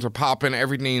well, things are popping,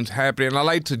 everything's happening. And I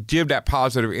like to give that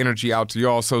positive energy out to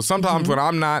y'all. So sometimes when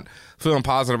I'm not feeling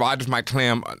positive, I just might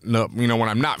clam up. When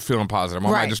I'm not feeling positive, I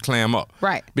might just clam up.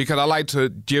 Right. Because I like to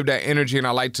give that energy and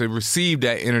I like to receive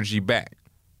that energy back.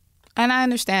 And I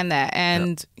understand that.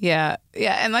 And yeah.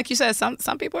 And like you said, some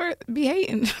people be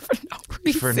hating for no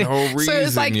reason. For no reason, so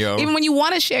it's like, even when you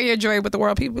want to share your joy with the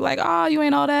world, people be like, oh, you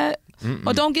ain't all that.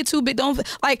 Or don't get too big.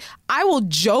 I will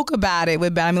joke about it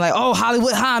with Ben. I'm like, oh,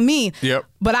 Hollywood, I mean. Yep.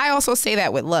 But I also say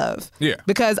that with love. Yeah.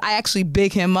 Because I actually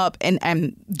big him up and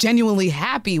I'm genuinely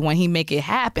happy when he make it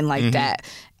happen like that.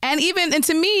 And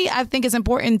to me, I think it's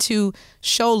important to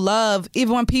show love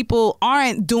even when people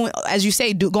aren't doing, as you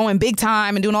say, going big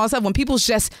time and doing all that stuff, when people's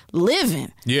just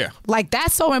living. Yeah. Like,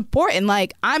 that's so important.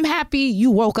 Like, I'm happy you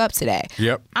woke up today.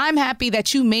 Yep. I'm happy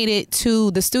that you made it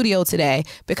to the studio today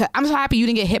because I'm so happy you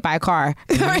didn't get hit by a car.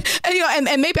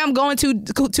 And maybe I'm going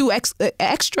too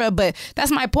extra, but that's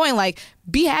my point. Like,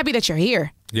 be happy that you're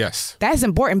here. Yes. That's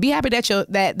important. Be happy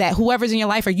that whoever's in your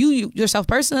life or you yourself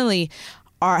personally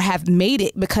have made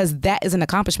it, because that is an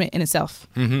accomplishment in itself.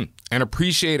 And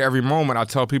appreciate every moment. I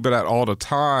tell people that all the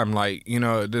time. Like,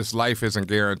 this life isn't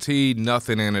guaranteed.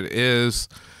 Nothing in it is.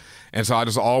 And so I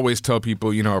just always tell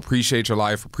people, appreciate your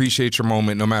life, appreciate your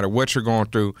moment, no matter what you're going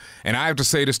through. And I have to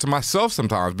say this to myself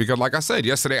sometimes because, like I said,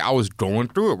 yesterday I was going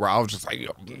through it where I was just like,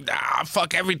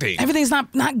 fuck everything. Everything's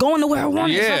not going the way I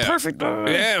want it. It's not perfect.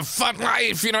 Yeah, fuck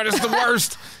life. This is the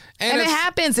worst. And it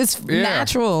happens. It's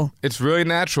natural. It's really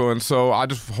natural. And so I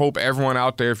just hope everyone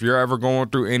out there, if you're ever going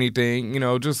through anything,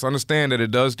 just understand that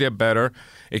it does get better.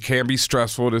 It can be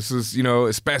stressful. This is,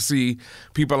 especially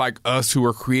people like us who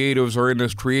are creatives or in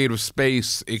this creative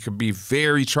space, it could be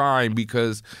very trying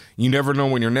because you never know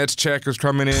when your next check is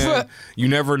coming in. You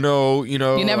never know, You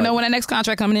never know when that next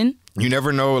contract coming in. You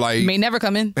never know, It may never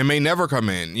come in. It may never come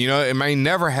in. It may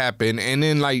never happen. And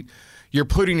then, you're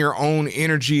putting your own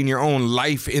energy and your own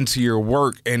life into your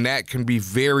work, and that can be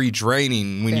very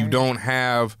draining when you don't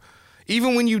have.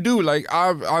 Even when you do,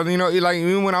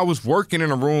 even when I was working in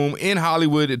a room in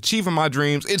Hollywood, achieving my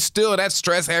dreams, it's still that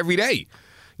stress every day.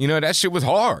 That shit was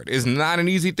hard. It's not an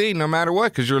easy thing, no matter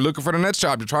what, because you're looking for the next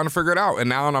job. You're trying to figure it out, and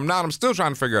now I'm still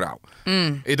trying to figure it out.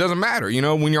 It doesn't matter.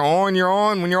 When you're on, you're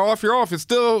on. When you're off, you're off. It's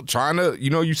still trying to.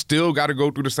 You still got to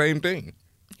go through the same thing.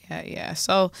 Yeah.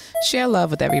 So share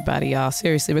love with everybody, y'all.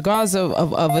 Seriously, regardless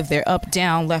of if they're up,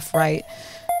 down, left, right,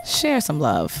 share some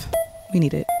love. We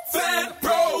need it.